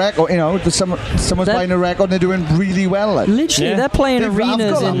buying a record. You know, someone's buying a record and they're doing really well. Like. Literally, they're playing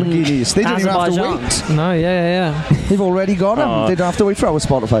arenas in They don't even have to wait. No, yeah. They've already got them. They don't have to wait for our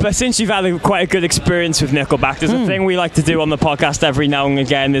Spotify. But since you've had quite a good experience with Nickelback, there's a thing we like to do on the podcast every now and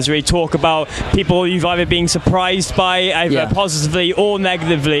again. Is really talk about people you've either been surprised by, either positively or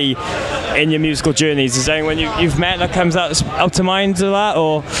negatively, in your musical journeys. Is there anyone you've met that comes out to mind of that,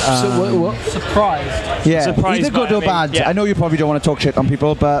 or what? Surprised? Yeah, surprised either good or bad. I know you probably don't want to talk shit on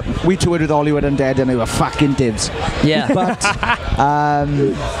people, but we toured with Hollywood Undead and they were fucking divs. Yeah, but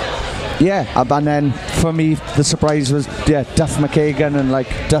and then for me the surprise was Duff McKagan, and like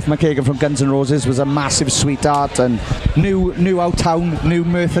Duff McKagan from Guns N' Roses was a massive sweetheart, and knew our town, knew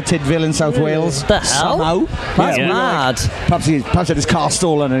Merthyr Tydfil in South Wales. The hell? Somehow. That's mad. Perhaps had his car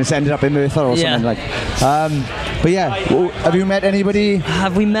stolen and it's ended up in Merthyr or something like. But yeah, have you met anybody?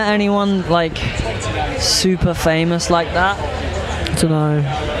 Have we met anyone like super famous like that? I don't know.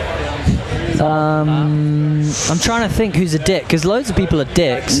 I'm trying to think who's a dick, because loads of people are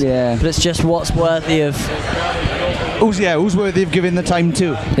dicks. Yeah. But it's just what's worthy of. Who's worthy of giving the time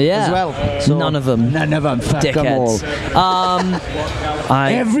to? Yeah. As well. So None of them. Fuck them all.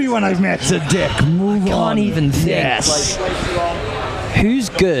 Dickheads. Everyone I've met's a dick. Move on. Can't even think. Yes. Who's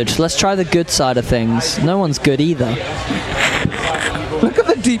good? Let's try the good side of things. No one's good either. Look at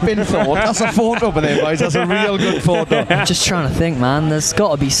the deep in thought. That's a photo over there, boys. That's a real good photo. I'm just trying to think, man. There's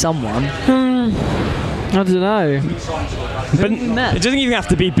got to be someone. I don't know. But it doesn't even have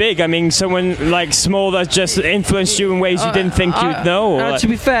to be big. I mean, someone like small that just influenced you in ways you didn't think you'd know. Or to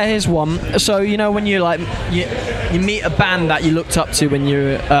be fair, here's one. So you know when you like you meet a band that you looked up to when you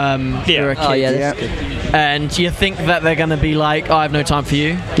were a kid. Oh yeah. And you think that they're going to be like, I have no time for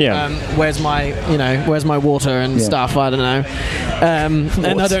you. Yeah. Where's my water and stuff? I don't know.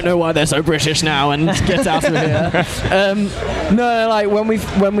 And I don't know why they're so British now. And get out of here. No, like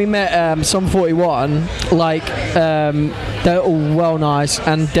when we met Sum 41, like they're all well nice,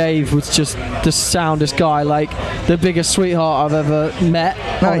 and Dave was just the soundest guy, like the biggest sweetheart I've ever met.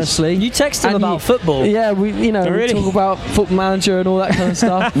 Nice. Honestly, you text him about football. Yeah, we we talk about Football Manager and all that kind of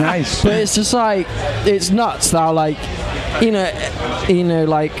stuff. Nice. But it's just like it's nuts that like you know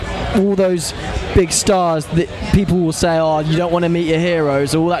like all those big stars that people will say, oh, you don't want to meet your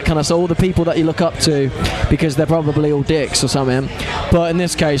heroes, all that kind of stuff, all the people that you look up to, because they're probably all dicks or something. But in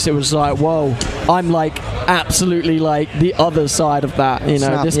this case it was like, whoa, I'm like absolutely like the other side of that, you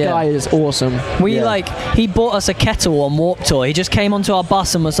know. This guy is awesome. He bought us a kettle on Warped Tour. He just came onto our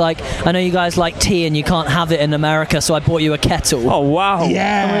bus and was like, I know you guys like tea and you can't have it in America, so I bought you a kettle. Oh wow.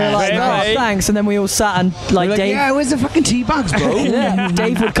 Yeah. And we were like, oh, thanks. And then we all sat and like Dave, yeah, where's the fucking tea bags, bro? Yeah,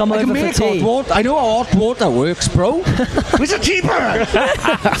 Dave would come over for tea. I know how hot water works, bro. Where's the tea bag?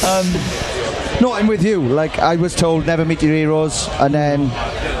 No, I'm with you. Like, I was told never meet your heroes, and then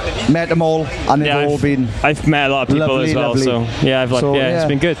met them all, and they've all been. I've met a lot of people as well, lovely. so yeah, it's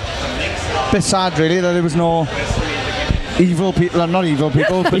been good. Bit sad, really, that there was no evil people. Not evil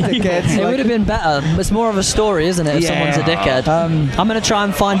people, but dickheads. It would have been better. It's more of a story, isn't it? If someone's a dickhead. I'm going to try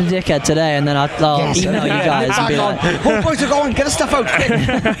and find a dickhead today, and then I'll email you guys and be like, "Oh, boys, go on, get the stuff out."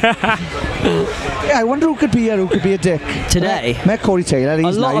 Yeah, I wonder who could be a dick today. Met Corey Taylor.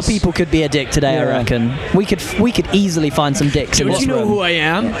 He's a lot of people could be a dick today. I reckon we could easily find some dicks. Do you know who I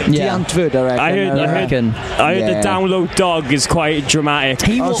am? Yeah. I reckon. I heard the Download Dog is quite dramatic.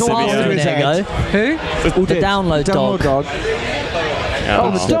 He walked past a minute ago. Who? The Download Dog.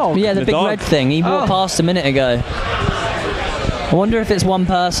 Oh, the dog? Yeah, the big dog. red thing. He walked past a minute ago. I wonder if it's one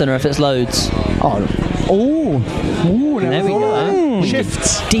person or if it's loads. There we go.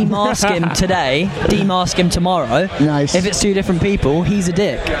 Shifts. Demask him today, demask him tomorrow. Nice. If it's two different people, he's a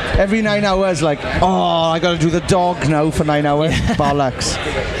dick. Every 9 hours, like, I got to do the dog now for 9 hours. Bollocks.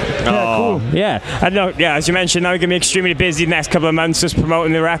 Yeah, cool. Yeah, and as you mentioned, now you're going to be extremely busy the next couple of months just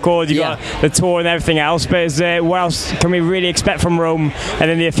promoting the record. You got the tour and everything else. But what else can we really expect from Rome in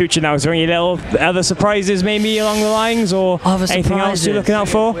the near future now? Is there any little other surprises maybe along the lines, or anything else you're looking out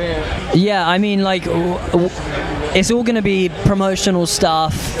for? Yeah, I mean, like, it's all going to be promotional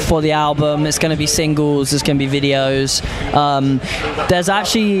stuff for the album. It's going to be singles. There's going to be videos. There's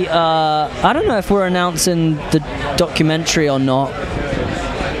actually, I don't know if we're announcing the documentary or not.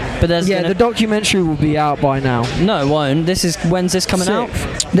 But the documentary will be out by now. No, it won't. When's this coming out?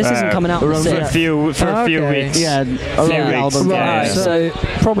 This isn't coming out for a few weeks. Yeah, album. Right. So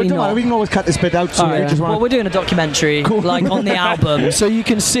probably not. We can always cut this bit out. Well, we're doing a documentary, like on the album, so you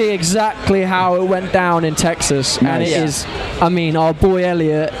can see exactly how it went down in Texas, and it is. I mean, our boy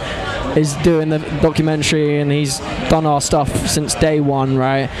Elliot is doing the documentary, and he's done our stuff since day one,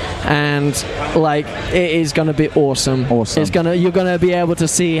 right? And like, it is going to be awesome. You're going to be able to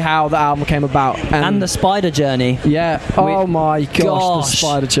see how the album came about, and the spider journey. Yeah. Oh my gosh, the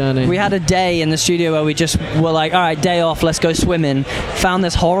spider journey. We had a day in the studio where we just were like, all right, day off, let's go swimming. Found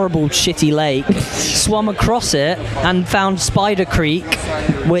this horrible, shitty lake, swum across it, and found Spider Creek,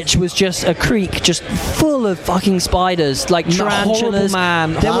 which was just a creek just full of fucking spiders, like tarantulas.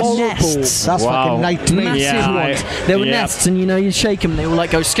 Man. There were nests. That's fucking nightmare. Massive ones. There were nests, and you shake them, they will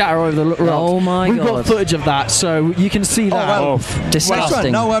like go scatter over the rocks. Oh my We've god. got footage of that, so you can see that.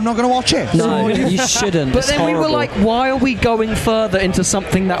 Disgusting. No, I'm not going to watch it. No, you shouldn't. But then we were like, why are we going further into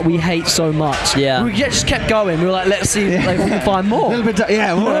something that we hate so much? Yeah. We just kept going. We were like, let's see if we can find more. A little bit,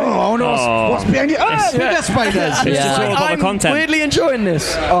 yeah. Oh, no, what's behind you? Oh, bigger spiders. It's just all about I'm the content. weirdly enjoying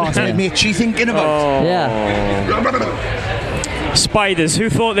this. Oh, it's made me itchy thinking about. Spiders. Who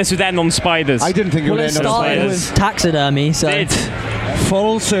thought this would end on spiders? I didn't think it would end on started spiders. with taxidermy, so Did.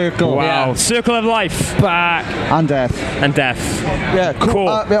 Full circle. Wow. Yeah. Circle of life. Back. And death. Yeah, cool.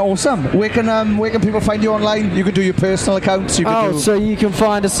 Yeah, awesome. Where can people find you online? You can do your personal accounts. So you can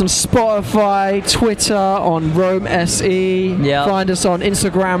find us on Spotify, Twitter, on Rome SE. Yeah. Find us on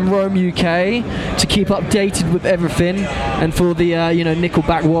Instagram, Rome UK, to keep updated with everything. And for the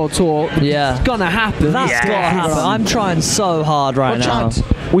Nickelback World Tour, it's gonna happen. That's gotta happen. I'm trying so hard now. Chad,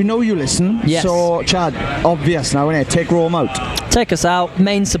 we know you listen. Yes. So Chad, obvious now, innit? Take Rome out. Take us out.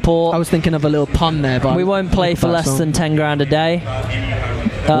 Main support. I was thinking of a little pun there, but we won't play for less than 10 grand a day.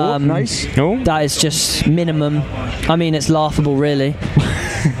 Nice. That is just minimum. I mean, it's laughable, really.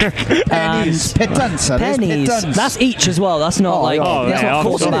 Pennies. Pittance. Pennies. That's each as well. That's not that's not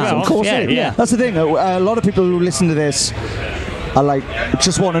of course it is. Yeah. That's the thing. A lot of people who listen to this are like,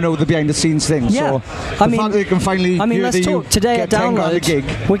 just want to know the behind the scenes things. Yeah. So the fact that they can finally hear let's that talk. you Today get at 10 grand a Download,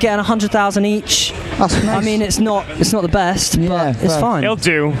 gig. we're getting 100,000 each. That's nice. I mean, it's not the best, but it's fine. It'll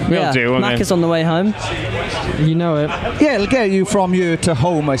do. Yeah. Mac is on the way home. You know it. Yeah, it'll get you from here to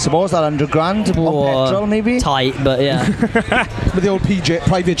home, I suppose. That 100 grand on petrol, maybe. Tight, but yeah. With the old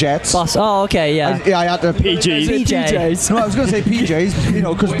private jets. Bus. Oh, okay, yeah. I had the PJs. No, I was going to say PJs,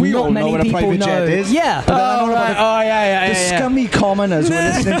 because we all know what a private jet is. Yeah. The scummy commoners who are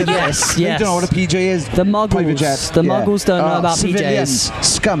listening to this. They don't know what a PJ is. The muggles. The muggles don't know about civilians. PJs.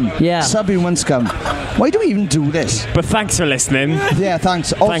 Scum. Yeah. Subhuman scum. Why do we even do this? But thanks for listening. Yeah,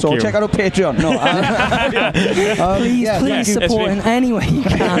 thanks. Also, check out our Patreon. No. Please support in any way you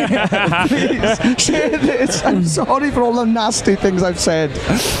can. Please share this. I'm sorry for all the nasty things I've said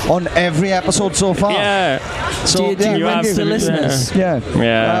on every episode so far. Yeah. So, do you have the listeners? Yeah.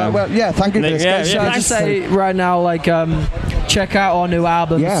 Thank you for this, guys. Should I just say right now, check out our new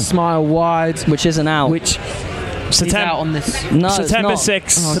album, Smile Wide, which isn't out. Which is out on this. No, September it's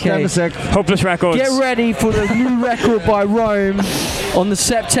 6th. September 6th. Hopeless Records. Get ready for the new record by Rome on the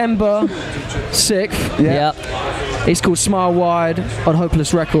September 6th. Yeah. It's called Smile Wide on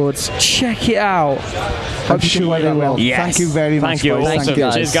Hopeless Records. Check it out. I'm sure they will. Yes. Thank you very much. Thank you. Boys. Awesome. Thank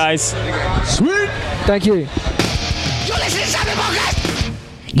you. Cheers, guys. Sweet. Thank you. You're listening to Something Podcast.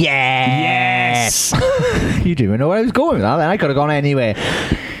 Yes. You didn't even know where I was going with that, then I could have gone anywhere.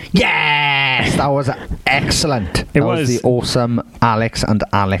 Yes! That was excellent. That was the awesome Alex and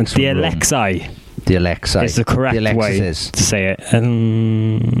Alex. The Alexi. The Alexa. It's the correct way to say it.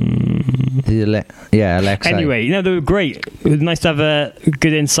 Alexa. Anyway, they were great. It was nice to have a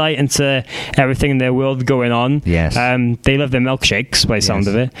good insight into everything in their world going on. Yes. They love their milkshakes by the sound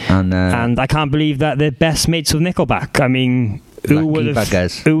of it. And I can't believe that they're best mates with Nickelback. I mean, who would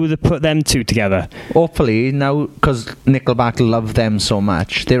have put them two together? Hopefully, now, because Nickelback love them so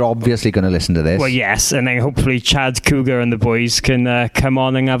much, they're obviously going to listen to this. Well, yes, and then hopefully Chad Cougar and the boys can come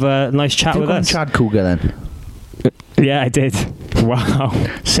on and have a nice chat with us. Chad Cougar, then? Yeah, I did. Wow.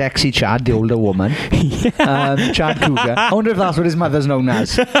 Sexy Chad, the older woman. Chad Cougar. I wonder if that's what his mother's known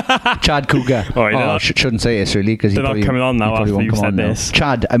as. Chad Cougar. Shouldn't say this, really, because they're not coming on now after you've said this.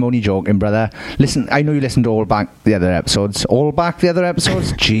 Chad, I'm only joking, brother. Listen, I know you listened to all back the other episodes.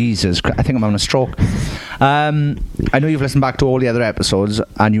 Jesus Christ, I think I'm having a stroke. I know you've listened back to all the other episodes,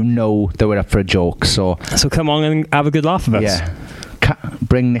 and you know that we're up for a joke. So come on and have a good laugh with us. Yeah.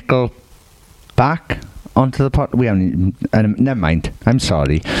 Bring Nickel back onto the pot. We haven't. Never mind. I'm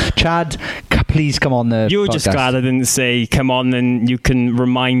sorry, Chad. please come on the You were podcast. just glad I didn't say, come on and you can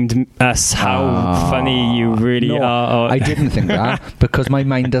remind us how funny you really are. I didn't think that because my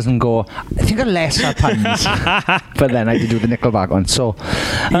mind doesn't go, I think of lesser puns. But then I did do the Nickelback one. So,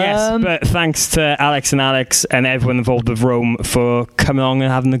 yes, but thanks to Alex and everyone involved with Rome for coming along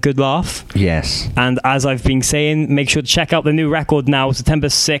and having a good laugh. Yes. And as I've been saying, make sure to check out the new record now, September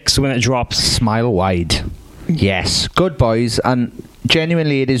 6th when it drops. Smile Wide. Yes. Good boys. And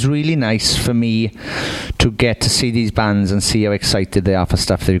genuinely, it is really nice for me to get to see these bands and see how excited they are for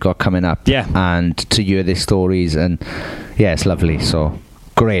stuff they've got coming up. Yeah. And to hear their stories. And yeah, it's lovely. So,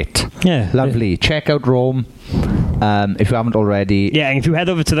 great. Yeah. Lovely. Check out Rome. If you haven't already. Yeah, and if you head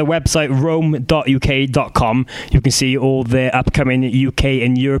over to the website rome.uk.com, you can see all the upcoming UK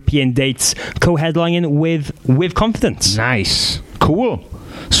and European dates co-headlining with Confidence. Nice. Cool.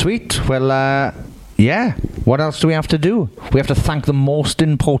 Sweet. Well, yeah. What else do we have to do? We have to thank the most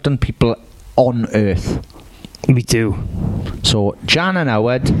important people on earth. We do. So, Jan and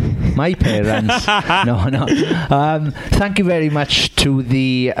Howard, my parents. No. Thank you very much to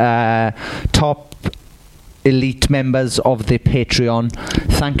the top elite members of the Patreon.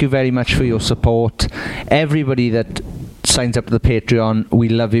 Thank you very much for your support. Everybody that signs up to the Patreon, we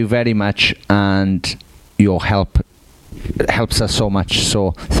love you very much, and your help helps us so much.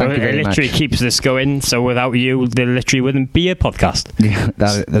 So thank you very much. It literally keeps this going. So without you, there literally wouldn't be a podcast. Yeah,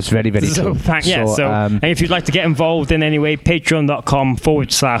 that's very, very true. And if you'd like to get involved in any way,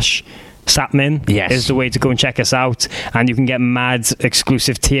 patreon.com/Sapnin is the way to go and check us out, and you can get mad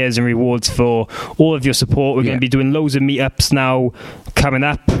exclusive tiers and rewards for all of your support. We're going to be doing loads of meetups now coming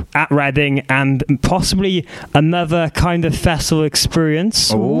up at Reading, and possibly another kind of festival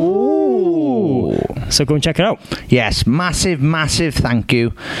experience. So go and check it out. Yes, massive thank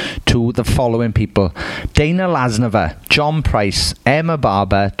you to the following people: Dana Lasnova, John Price, Emma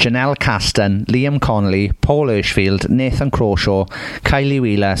Barber, Janelle Caston, Liam Connolly, Paul Hirschfield, Nathan Crawshaw, Kylie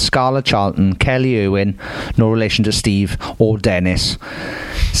Wheeler, Scarlett Charlton, Kelly Irwin, no relation to Steve or Dennis,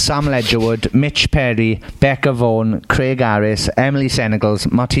 Sam Ledgerwood, Mitch Perry, Becca Vaughan, Craig Harris, Emily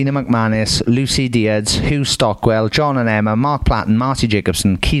Senegals, Martina McManus, Lucy Diaz, Hugh Stockwell, John and Emma, Mark Platten, Marcy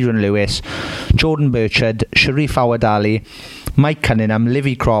Jacobson, Kieran Lewis, Jordan Burchard, Sharif Awadali, Mike Cunningham,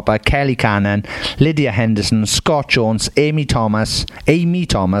 Livy Cropper, Kelly Cannon, Lydia Henderson, Scott Jones, Amy Thomas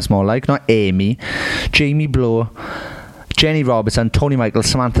more like, not Amy, Jamie Blow, Jenny Robertson, Tony Michael,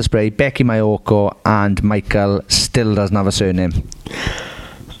 Samantha Spray, Becky Mayoko, and Michael still doesn't have a surname.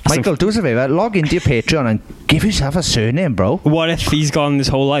 Michael, do us a favour, log into your Patreon and give yourself a surname, bro. What if he's gone his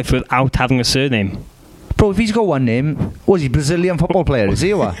whole life without having a surname? Bro, if he's got one name, was he Brazilian football player? Is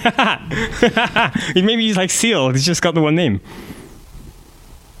he or what? Maybe he's like Seal, he's just got the one name.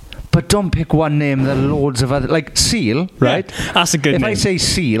 But don't pick one name, there are loads of other... Like, Seal, right? Yeah, that's a good name. If I say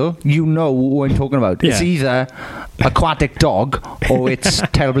Seal, you know who I'm talking about. Yeah. It's either aquatic dog or it's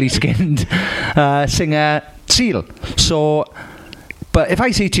terribly skinned singer Seal. So, but if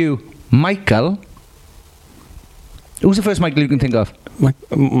I say to you, Michael... Who's the first Michael you can think of?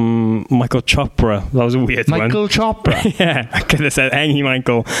 Michael Chopra. That was a weird one. Michael Chopra. Yeah, I could have said any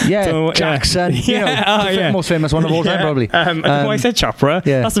Michael. Yeah, so, Jackson. Yeah. The most famous one of all time, probably. I don't know why I said Chopra.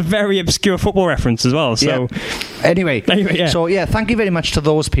 Yeah. That's a very obscure football reference as well. So, Anyway, so thank you very much to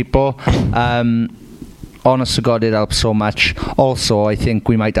those people. Honest to God, it helps so much. Also, I think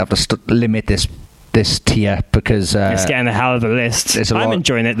we might have to limit this tier because it's getting a hell of a list. I'm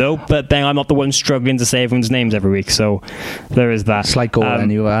enjoying it though, but then I'm not the one struggling to say everyone's names every week, so there is that. It's like Gordon,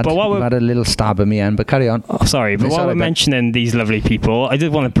 you had a little stab at me, but carry on. Oh, sorry, but while we're mentioning these lovely people, I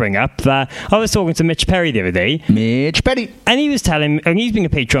did want to bring up that I was talking to Mitch Perry the other day. Mitch Perry, and he was telling me, and he's been a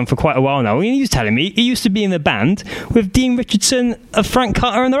patron for quite a while now, and he was telling me he used to be in the band with Dean Richardson of Frank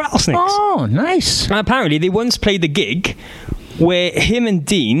Carter and the Rattlesnakes. Oh, nice. And apparently they once played a gig where him and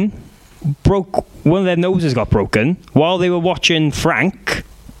Dean broke, one of their noses got broken while they were watching Frank,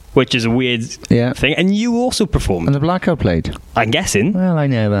 which is a weird thing, and you also performed. And the Blackout played? I'm guessing. Well, I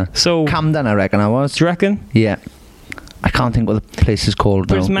never. So Camden, I reckon I was. Do you reckon? Yeah. I can't think what the place is called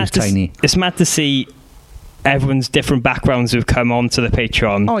now. It's tiny. It's mad to see everyone's different backgrounds who've come on to the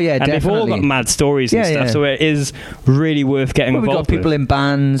Patreon. Oh yeah, and definitely. they've all got mad stories and stuff, so it is really worth getting involved with. We've got people in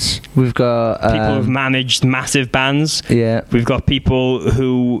bands, we've got people who've managed massive bands. Yeah. We've got people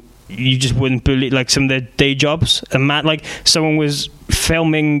who you just wouldn't believe, like some of their day jobs. And like someone was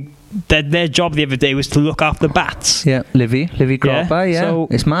filming, their job the other day was to look after bats. Yeah, Livy Cropper, So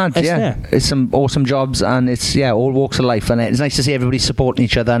it's mad, It's some awesome jobs, and it's, all walks of life, and it's nice to see everybody supporting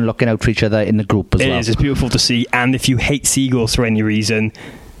each other and looking out for each other in the group as well. It is, it's beautiful to see, and if you hate seagulls for any reason,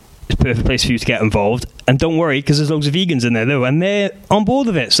 it's a perfect place for you to get involved. And don't worry, because there's loads of vegans in there though, and they're on board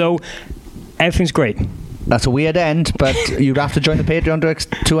with it. So Everything's great. That's a weird end, but you'd have to join the Patreon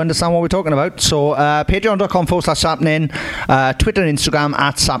to understand what we're talking about. So, patreon.com/sappening, Twitter and Instagram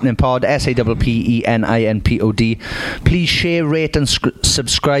 @sappeningpod, SAPPENINPOD. Please share, rate, and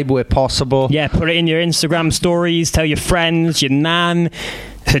subscribe where possible. Yeah, put it in your Instagram stories, tell your friends, your nan,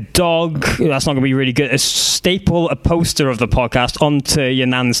 her dog. That's not going to be really good. Staple a poster of the podcast onto your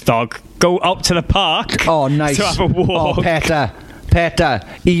nan's dog. Go up to the park. Oh, nice. To have a walk. Oh, Peter,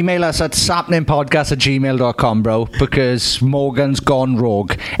 email us at sappeningpodcast@gmail.com, bro, because Morgan's gone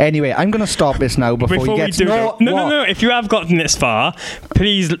rogue. Anyway, I'm going to stop this now before you get... No. If you have gotten this far,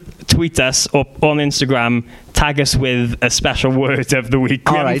 please tweet us or on Instagram, tag us with a special word of the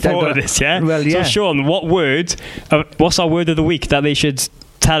week. We haven't thought of this, yeah? Well, yeah. So, Sean, what's our word of the week that they should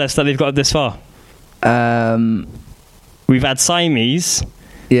tell us that they've got this far? We've had Siamese.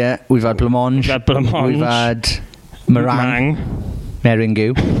 Yeah, we've had blancmange. We've had meringue.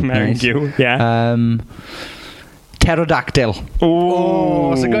 Meringue, nice. Yeah. Pterodactyl.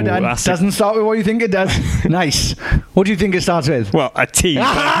 Oh, it's a good one. Doesn't start with what you think it does. Nice. What do you think it starts with? Well, a T.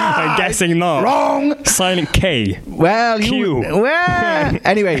 I'm guessing not. Wrong. Silent K. Well, Q.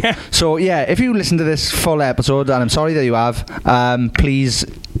 Anyway, so yeah, if you listen to this full episode, and I'm sorry that you have, please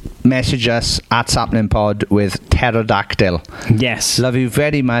message us at @sappeningpod with pterodactyl. Yes. Love you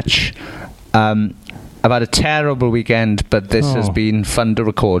very much. I've had a terrible weekend, but this has been fun to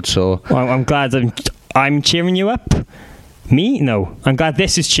record. So I'm glad I'm cheering you up. Me? No. I'm glad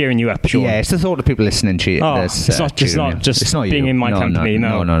this is cheering you up, Sean. Yeah, it's the thought of people listening to you. It's not just being in my company.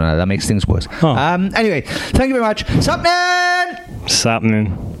 No, that makes things worse. Anyway, thank you very much.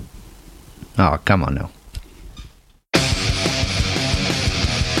 Sappening. Oh, come on now.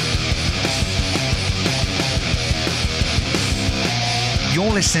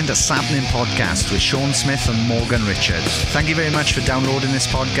 You're listening to Sappening Podcast with Sean Smith and Morgan Richards. Thank you very much for downloading this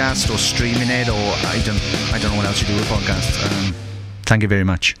podcast or streaming it, or I don't know what else you do with podcasts. Thank you very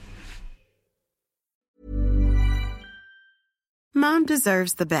much. Mom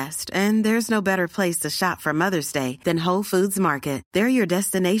deserves the best, and there's no better place to shop for Mother's Day than Whole Foods Market. They're your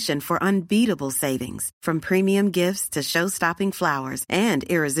destination for unbeatable savings, from premium gifts to show-stopping flowers and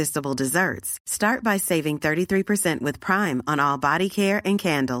irresistible desserts. Start by saving 33% with Prime on all body care and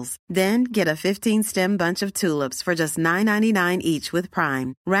candles. Then get a 15-stem bunch of tulips for just $9.99 each with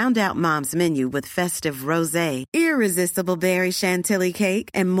Prime. Round out Mom's menu with festive rosé, irresistible berry chantilly cake,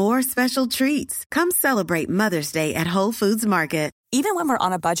 and more special treats. Come celebrate Mother's Day at Whole Foods Market. Even when we're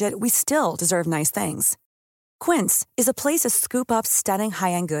on a budget, we still deserve nice things. Quince is a place to scoop up stunning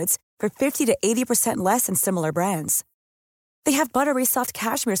high-end goods for 50 to 80% less than similar brands. They have buttery soft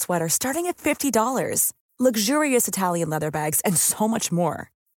cashmere sweaters starting at $50, luxurious Italian leather bags, and so much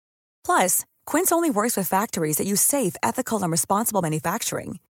more. Plus, Quince only works with factories that use safe, ethical, and responsible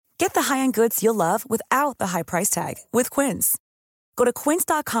manufacturing. Get the high-end goods you'll love without the high price tag with Quince. Go to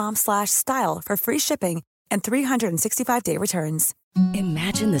quince.com/style for free shipping and 365-day returns.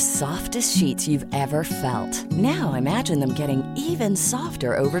 Imagine the softest sheets you've ever felt. Now imagine them getting even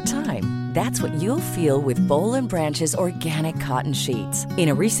softer over time. That's what you'll feel with Boll & Branch's organic cotton sheets. In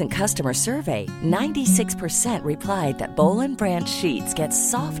a recent customer survey, 96% replied that Boll & Branch sheets get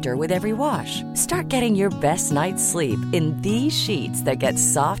softer with every wash. Start getting your best night's sleep in these sheets that get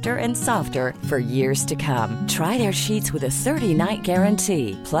softer and softer for years to come. Try their sheets with a 30-night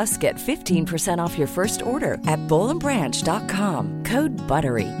guarantee. Plus, get 15% off your first order at bollandbranch.com. Code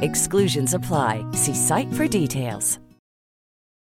BUTTERY. Exclusions apply. See site for details.